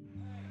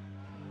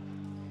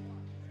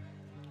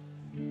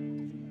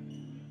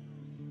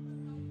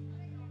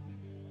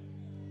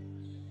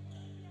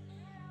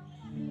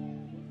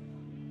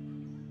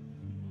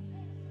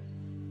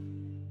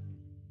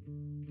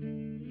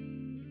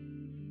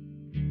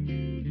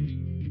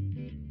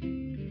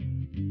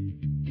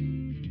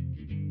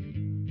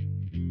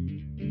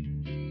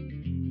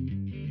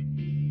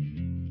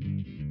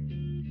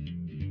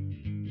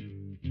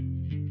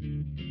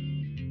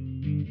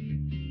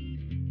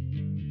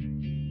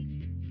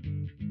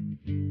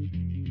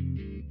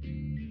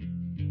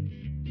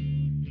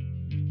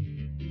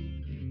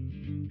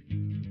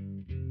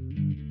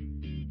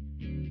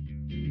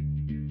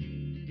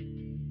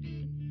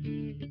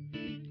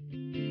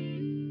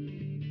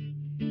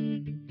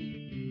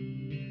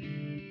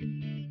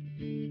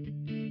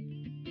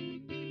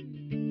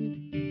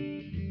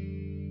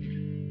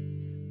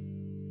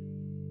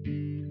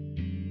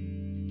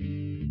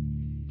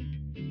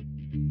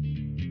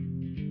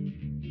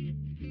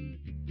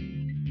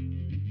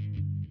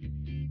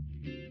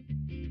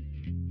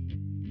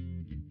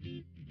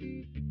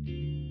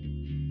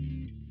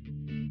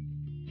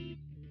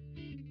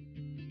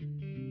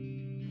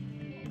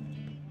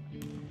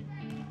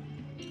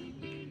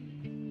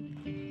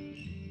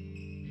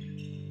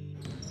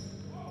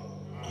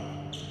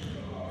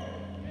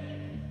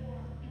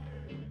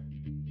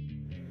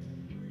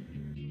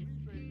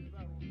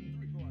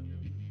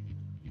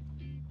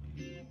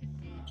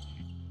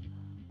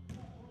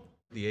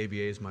 The ABA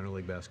is minor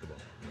league basketball.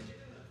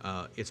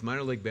 It's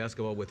minor league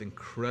basketball with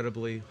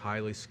incredibly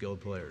highly skilled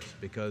players,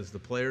 because the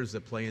players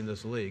that play in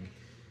this league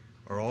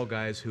are all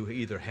guys who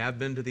either have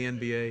been to the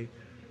NBA,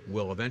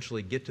 will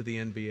eventually get to the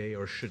NBA,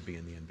 or should be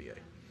in the NBA.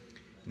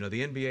 You know,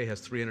 the NBA has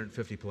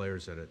 350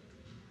 players in it,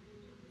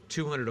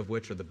 200 of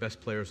which are the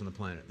best players on the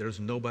planet. There's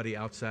nobody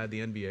outside the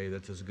NBA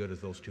that's as good as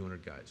those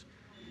 200 guys.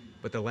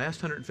 But the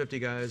last 150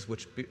 guys,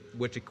 which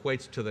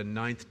equates to the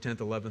 9th, 10th,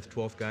 11th,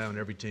 12th guy on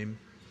every team,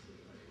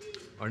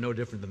 are no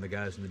different than the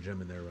guys in the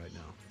gym in there right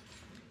now.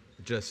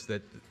 Just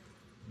that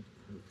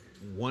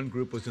one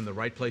group was in the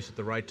right place at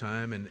the right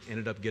time and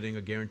ended up getting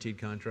a guaranteed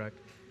contract.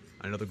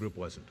 Another group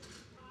wasn't.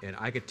 And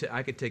I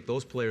could take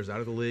those players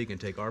out of the league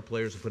and take our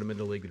players and put them in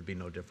the league, there'd be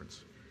no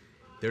difference.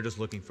 They're just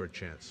looking for a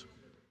chance.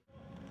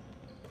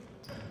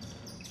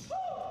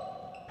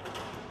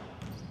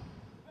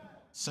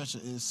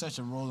 It's such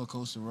a roller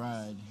coaster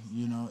ride.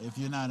 You know, if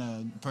you're not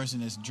a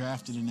person that's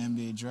drafted in the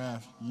NBA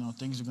draft, you know,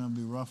 things are going to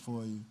be rough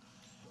for you.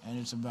 And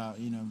it's about,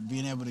 you know,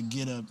 being able to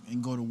get up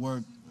and go to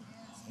work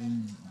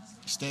and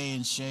stay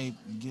in shape,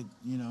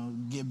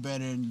 get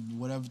better, and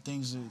whatever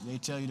things that they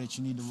tell you that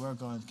you need to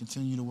work on,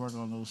 continue to work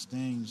on those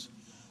things.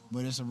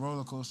 But it's a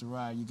roller coaster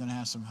ride. You're gonna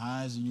have some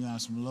highs and you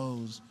have some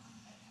lows,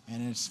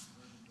 and it's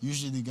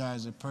usually the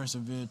guys that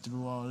persevere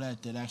through all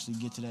that actually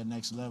get to that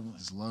next level. I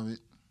just love it,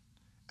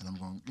 and I'm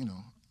going,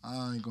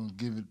 I ain't gonna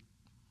give it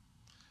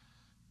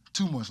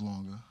too much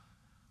longer,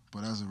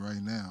 but as of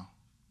right now,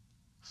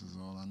 this is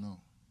all I know.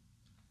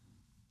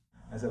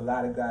 There's a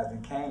lot of guys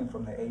that came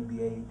from the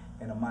ABA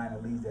and the minor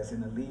leagues that's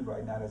in the league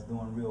right now that's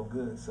doing real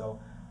good. So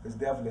there's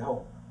definitely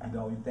hope. You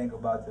know, you think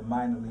about the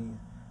minor leagues,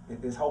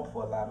 it's hope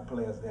for a lot of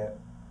players that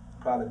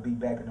probably be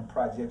back in the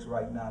projects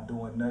right now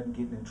doing nothing,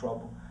 getting in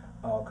trouble,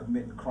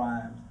 committing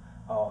crimes,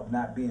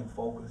 not being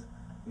focused,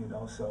 you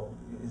know, so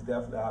it's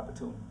definitely an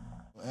opportunity.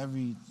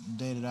 Every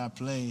day that I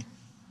play,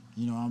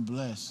 you know, I'm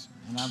blessed.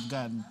 And I've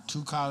gotten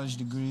 2 college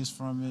degrees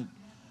from it.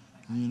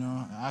 You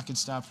know, I could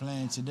stop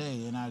playing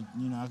today and I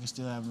could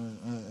still have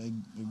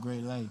a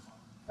great life.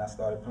 I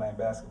started playing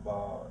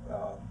basketball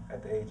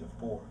at the age of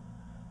 4.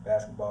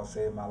 Basketball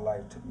saved my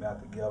life, took me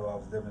out the ghetto. I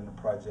was living in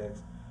the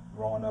projects,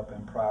 growing up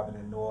in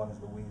Providence, New Orleans,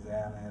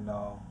 Louisiana, and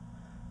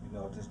you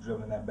know, just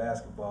dribbling that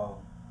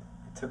basketball,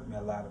 it took me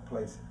a lot of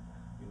places.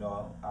 You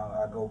know,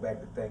 I go back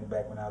to think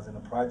back when I was in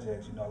the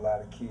projects, you know, a lot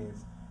of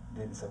kids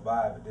didn't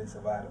survive it, didn't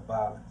survive the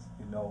violence.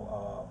 You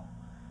know,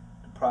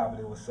 the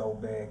poverty was so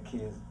bad,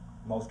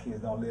 most kids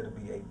don't live to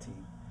be 18.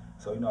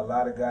 So, you know, a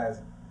lot of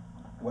guys,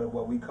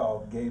 what we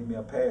call gave me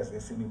a pass. They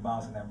see me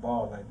bouncing that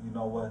ball like, you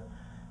know what,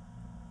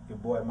 your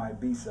boy might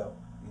be something.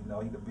 You know,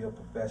 he could be a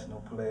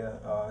professional player.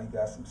 He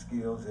got some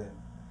skills, and,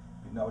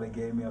 you know, they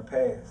gave me a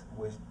pass,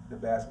 which the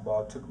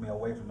basketball took me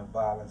away from the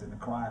violence and the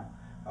crime.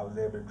 I was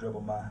able to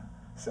dribble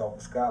myself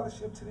a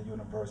scholarship to the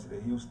University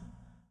of Houston.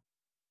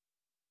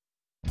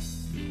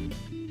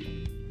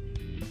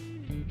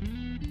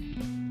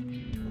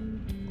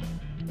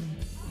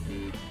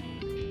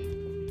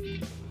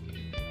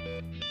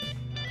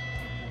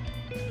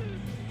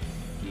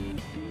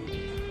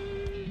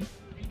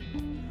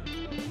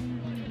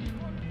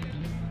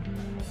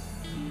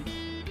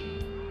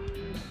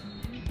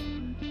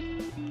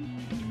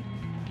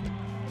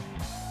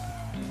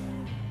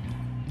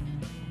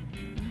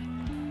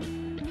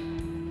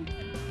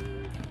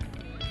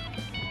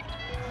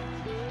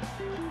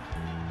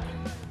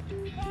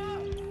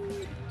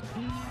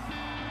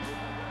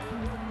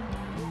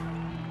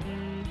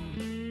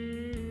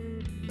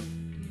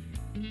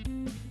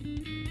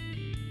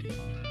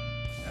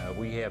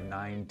 We have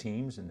 9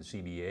 teams in the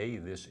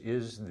CBA. This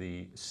is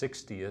the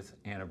 60th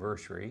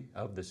anniversary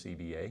of the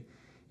CBA,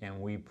 and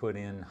we put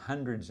in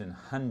hundreds and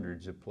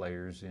hundreds of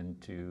players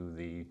into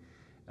the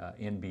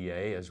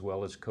NBA, as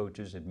well as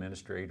coaches,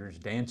 administrators,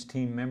 dance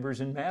team members,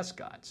 and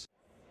mascots.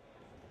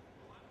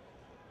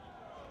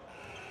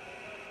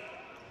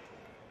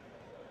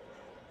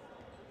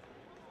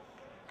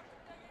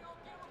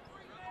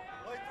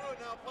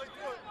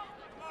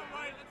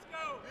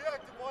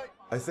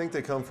 I think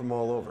they come from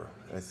all over.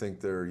 I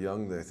think they're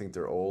young, I think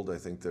they're old, I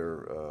think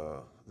they're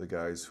the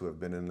guys who have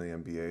been in the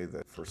NBA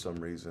that for some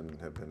reason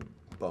have been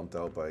bumped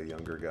out by a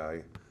younger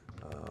guy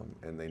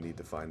and they need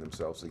to find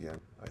themselves again.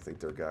 I think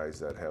they're guys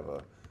that have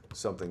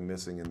something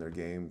missing in their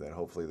game that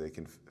hopefully they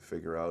can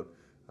figure out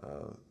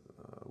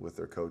with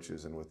their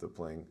coaches and with the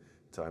playing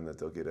time that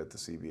they'll get at the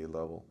CBA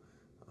level.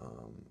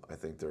 I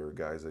think they're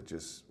guys that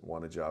just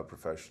want a job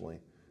professionally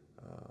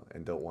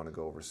and don't want to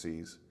go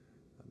overseas.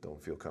 Don't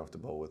feel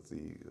comfortable with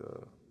the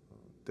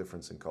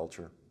difference in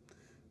culture.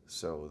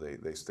 So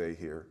they stay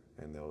here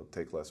and they'll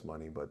take less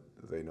money, but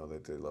they know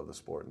that they love the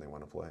sport and they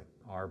want to play.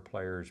 Our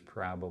players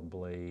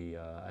probably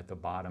at the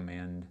bottom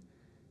end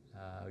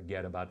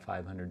get about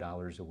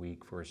 $500 a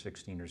week for a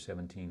 16 or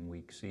 17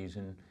 week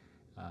season.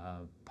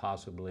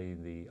 Possibly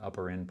the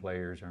upper end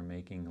players are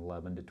making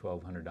 $1,100 to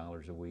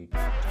 $1,200 a week.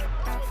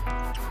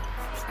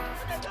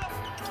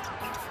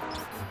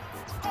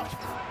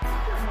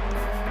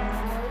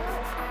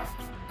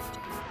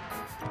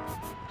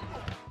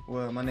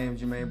 Well, my name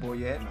is Jermaine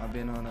Boyette. I've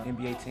been on the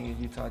NBA team,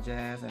 Utah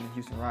Jazz and the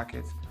Houston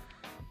Rockets.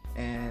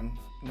 And,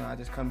 you know, I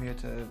just come here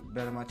to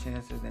better my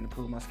chances and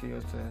improve my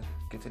skills to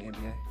get to the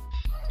NBA.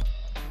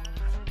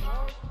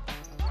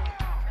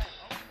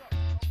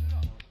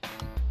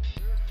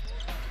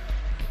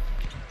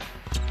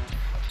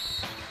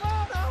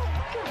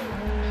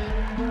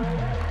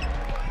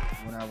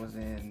 When I was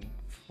in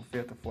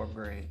 5th or 4th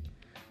grade,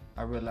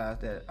 I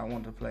realized that I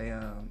wanted to play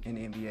in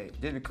the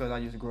NBA. Just because I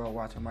used to grow up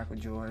watching Michael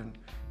Jordan,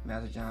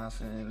 Magic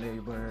Johnson, Larry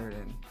Bird,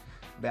 and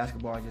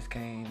basketball just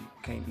came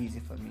easy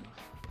for me.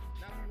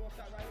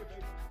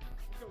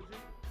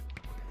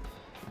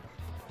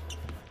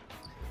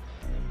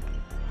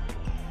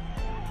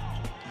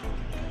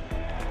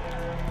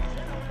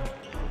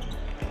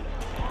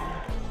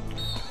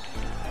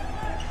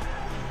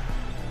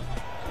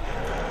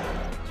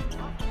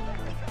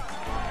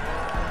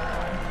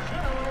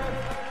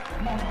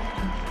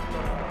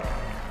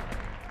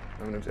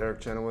 My name's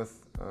Eric Chenoweth.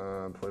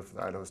 I play for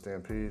the Idaho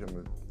Stampede.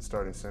 I'm a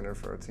starting center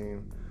for our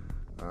team.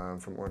 I'm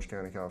from Orange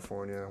County,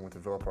 California. I went to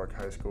Villa Park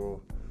High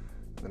School,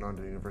 then on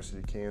to the University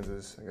of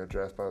Kansas. I got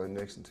drafted by the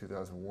Knicks in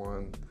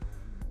 2001.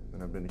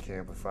 Then I've been to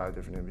camp with 5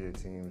 different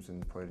NBA teams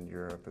and played in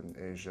Europe and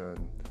Asia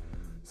and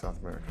South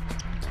America.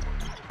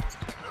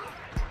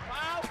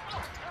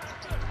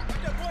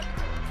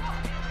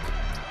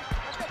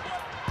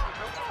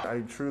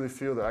 I truly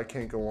feel that I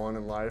can't go on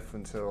in life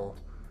until,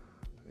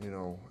 you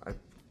know, I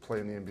play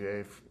in the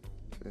NBA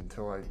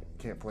until I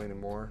can't play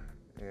anymore,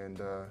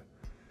 and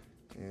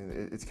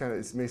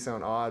it may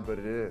sound odd, but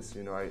it is.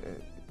 You know,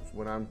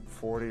 when I'm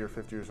 40 or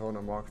 50 years old and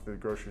I'm walking through the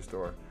grocery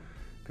store,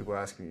 people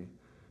ask me,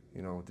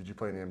 you know, did you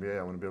play in the NBA?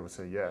 I want to be able to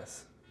say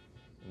yes,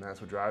 And that's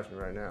what drives me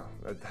right now,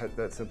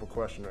 that simple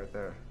question right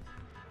there.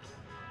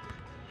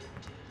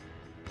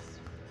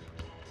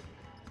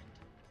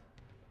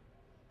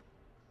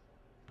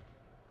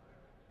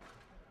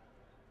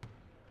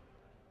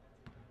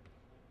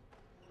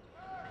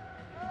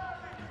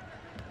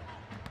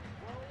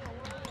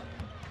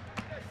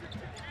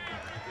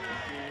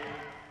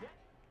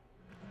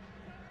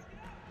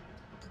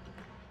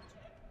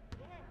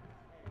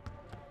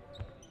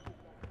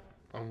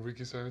 I'm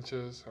Ricky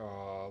Sanchez.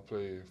 I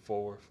play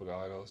forward for the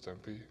Idaho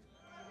Stampede.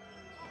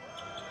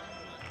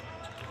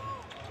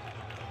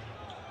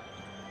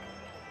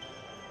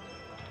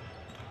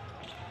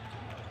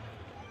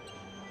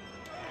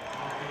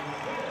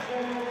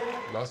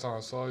 Last time I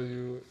saw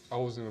you, I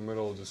was in the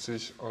middle of the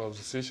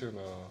decision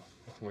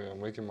of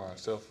making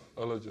myself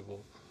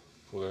eligible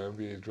for the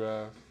NBA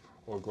draft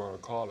or going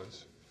to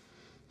college.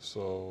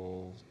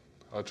 So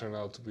I turned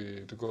out to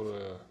go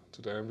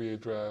to the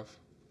NBA draft.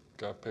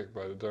 Got picked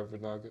by the Denver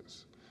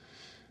Nuggets,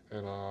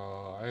 and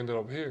I ended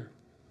up here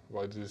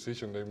by the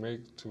decision they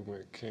make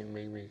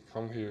me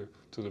come here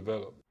to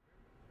develop.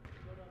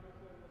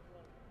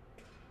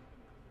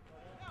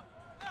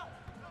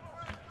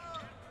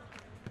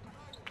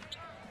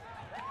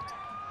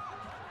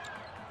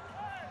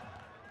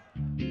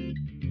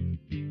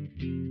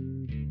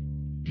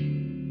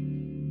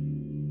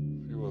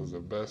 It was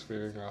the best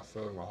feeling I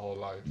felt in my whole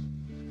life.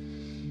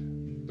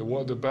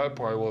 The bad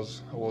part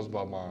was I wasn't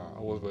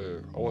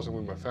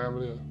with my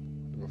family.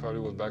 My family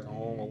was back at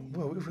home.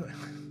 Well,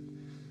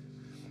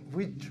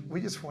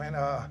 we just went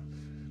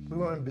we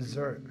went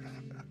berserk.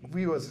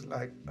 We was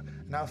like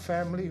in our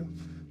family.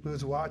 We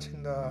was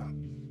watching the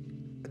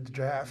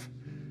draft,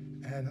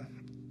 and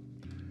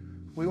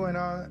we went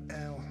on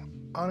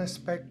and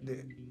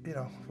unexpected. You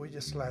know, we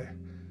just like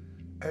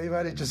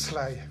everybody just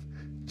like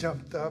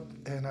jumped up,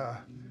 and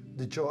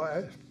the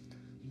joy,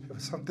 it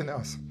was something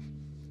else.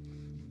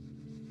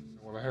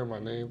 When I heard my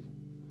name,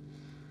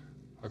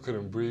 I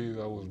couldn't breathe.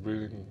 I was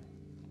breathing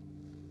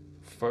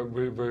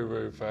very, very,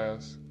 very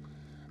fast.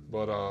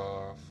 But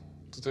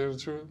to tell you the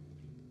truth,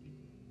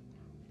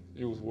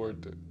 it was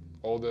worth it.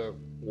 All that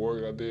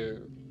work I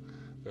did,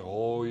 the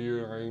whole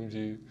year at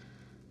IMG,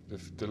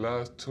 the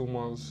last 2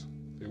 months,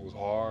 it was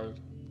hard.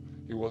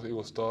 It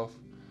was tough.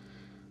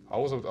 I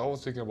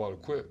was thinking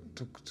about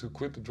to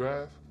quit the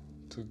draft,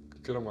 to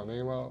get my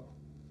name out,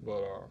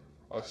 but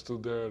I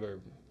stood there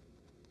and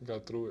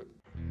got through it.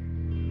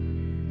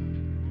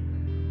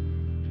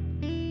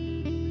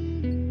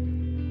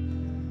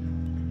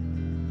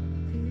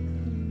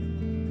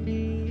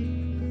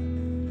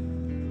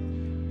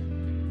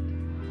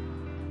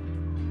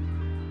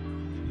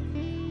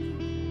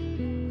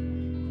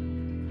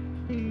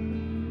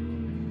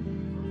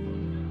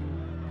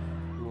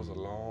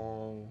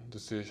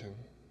 Decision.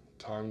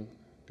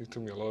 It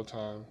took me a lot of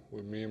time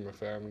with me and my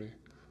family.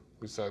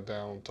 We sat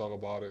down and talked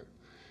about it.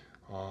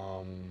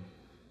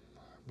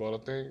 But I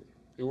think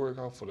it worked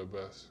out for the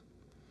best.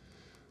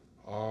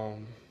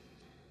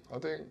 I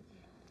think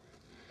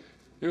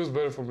it was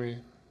better for me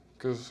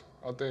because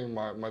I think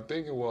my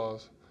thinking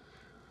was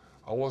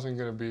I wasn't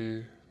gonna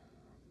be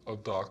a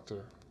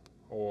doctor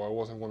or I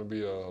wasn't gonna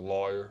be a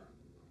lawyer.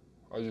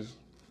 I just,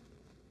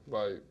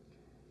 my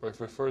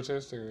first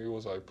instinct, it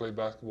was like play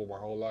basketball my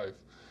whole life.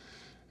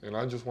 And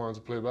I just wanted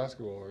to play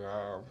basketball.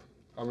 And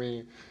I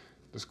mean,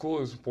 the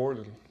school is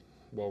important,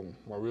 but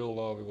my real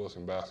love, it was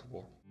in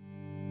basketball.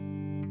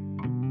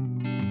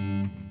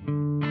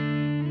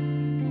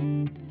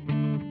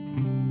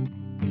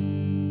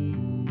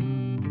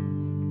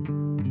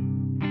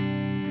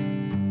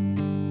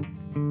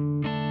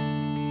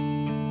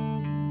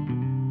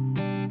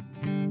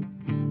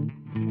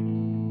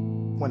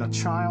 When a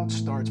child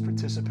starts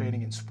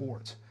participating in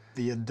sports,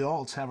 the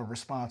adults have a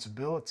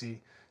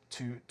responsibility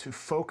to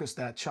focus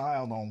that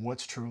child on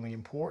what's truly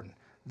important.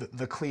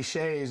 The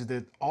cliches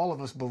that all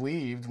of us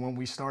believed when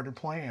we started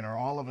playing, or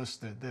all of us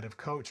that have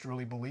coached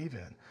really believe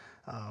in.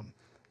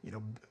 You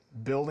know,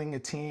 building a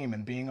team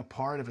and being a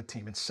part of a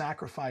team and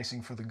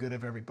sacrificing for the good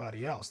of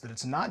everybody else. That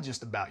it's not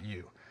just about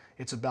you.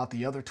 It's about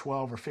the other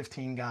 12 or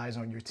 15 guys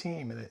on your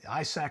team. And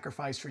I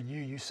sacrifice for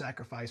you, you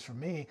sacrifice for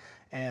me,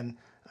 and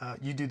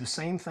you do the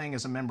same thing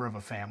as a member of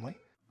a family.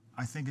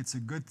 I think it's a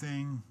good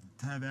thing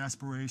to have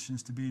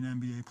aspirations to be an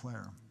NBA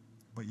player.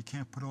 But you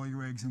can't put all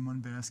your eggs in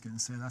one basket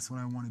and say, that's what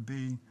I want to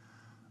be.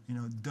 You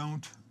know,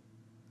 don't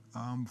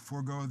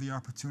forego the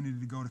opportunity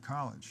to go to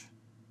college.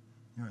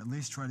 You know, at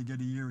least try to get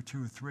a year or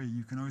 2 or 3.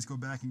 You can always go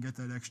back and get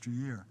that extra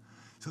year.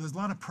 So there's a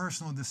lot of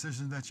personal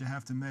decisions that you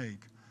have to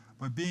make.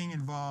 But being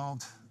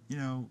involved, you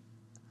know,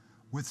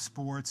 with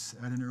sports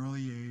at an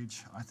early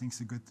age, I think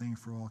is a good thing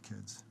for all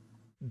kids.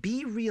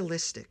 Be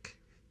realistic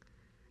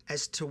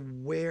as to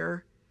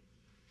where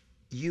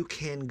you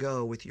can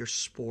go with your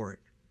sport.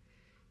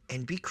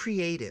 And be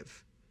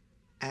creative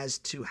as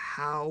to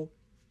how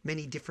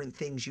many different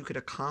things you could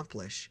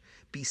accomplish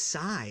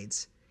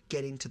besides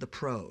getting to the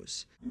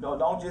pros. You know,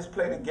 don't just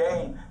play the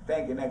game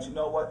thinking that, you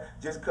know what,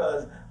 just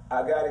because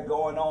I got it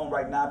going on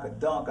right now, I could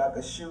dunk, I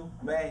could shoot.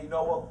 Man, you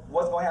know what?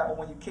 What's going to happen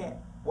when you can't?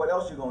 What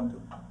else you going to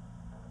do?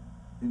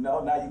 You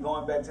know, now you're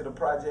going back to the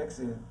projects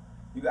and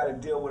you got to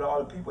deal with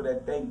all the people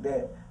that think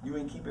that you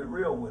ain't keep it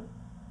real with them.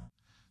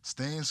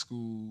 Stay in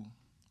school,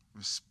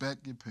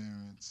 respect your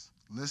parents,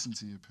 listen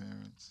to your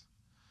parents,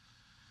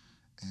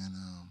 and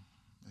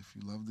if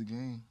you love the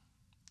game,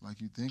 like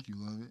you think you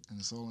love it, and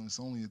it's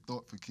only a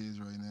thought for kids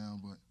right now,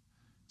 but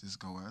just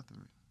go after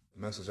it.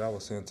 The message I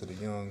would send to the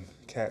young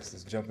cats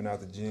that's jumping out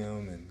the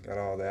gym and got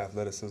all the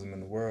athleticism in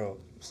the world,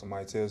 if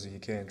somebody tells you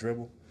can't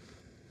dribble,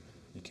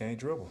 you can't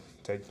dribble.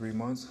 Take 3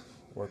 months,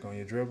 work on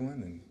your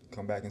dribbling, and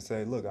come back and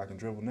say, look, I can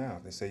dribble now.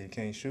 If they say you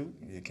can't shoot,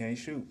 you can't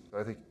shoot.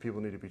 I think people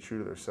need to be true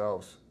to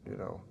themselves, you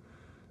know,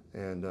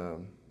 and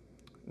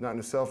not in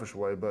a selfish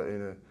way, but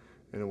in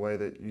a way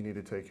that you need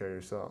to take care of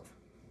yourself.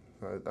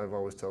 I've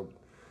always told,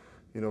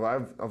 you know,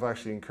 I've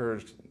actually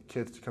encouraged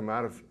kids to come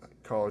out of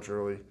college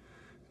early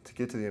to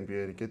get to the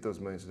NBA, to get those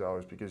millions of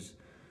dollars, because,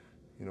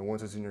 you know,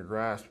 once it's in your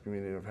grasp, you may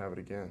never have it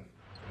again.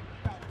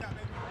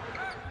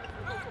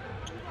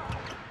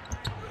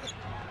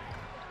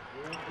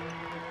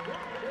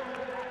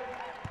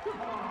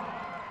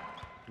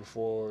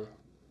 Before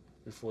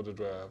the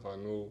draft, I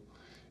knew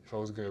if I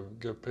was going to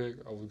get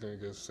picked, I was going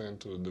to get sent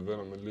to the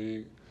development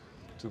league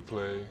to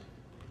play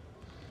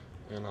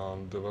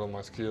and develop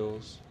my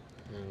skills.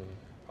 And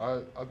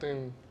I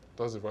think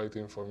that's the right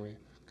thing for me,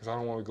 because I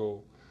don't want to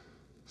go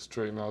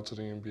straight now to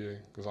the NBA,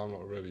 because I'm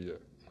not ready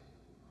yet.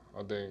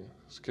 I think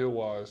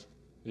skill-wise,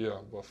 yeah,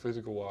 but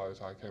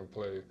physical-wise, I can't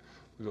play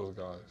with those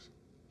guys.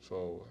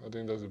 So I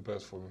think that's the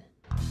best for me.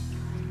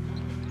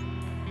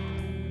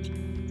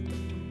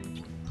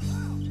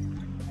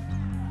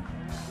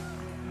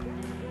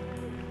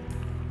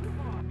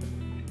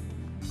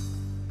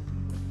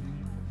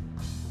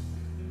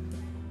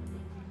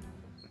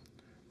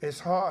 It's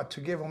hard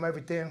to give them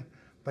everything,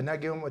 but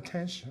not give them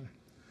attention,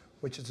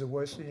 which is the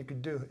worst thing you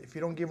could do. If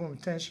you don't give them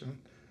attention,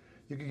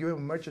 you could give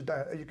them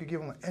merchandise, you could give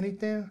them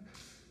anything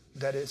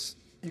that is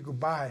you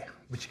could buy,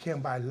 but you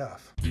can't buy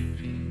love.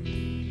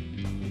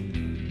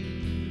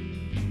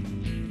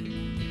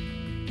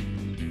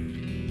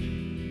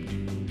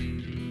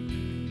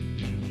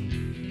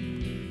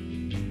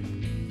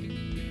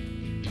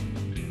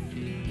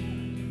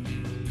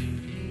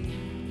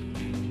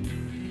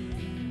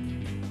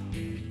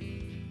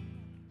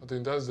 I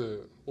think that's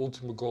the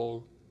ultimate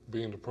goal,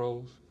 being the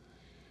pros.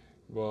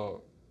 But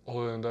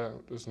other than that,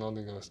 there's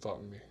nothing gonna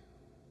stop me.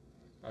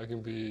 I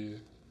can be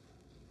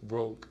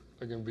broke.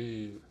 I can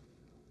be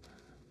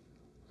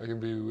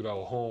without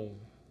a home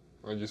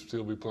and just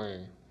still be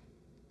playing.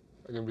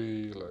 I can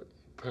be like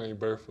playing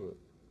barefoot.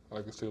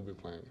 I can still be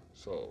playing.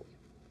 So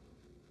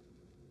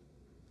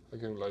I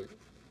can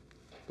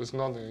there's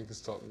nothing that can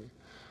stop me.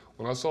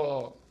 When I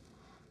saw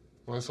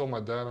my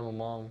dad and my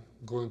mom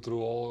going through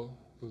all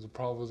the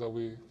problems that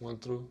we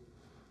went through,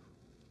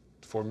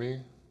 for me,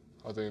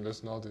 I think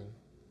there's no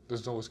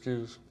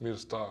excuse for me to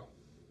stop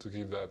to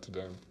give that to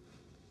them.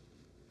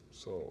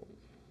 So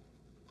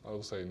I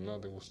would say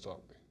nothing will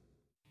stop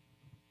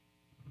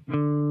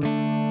me.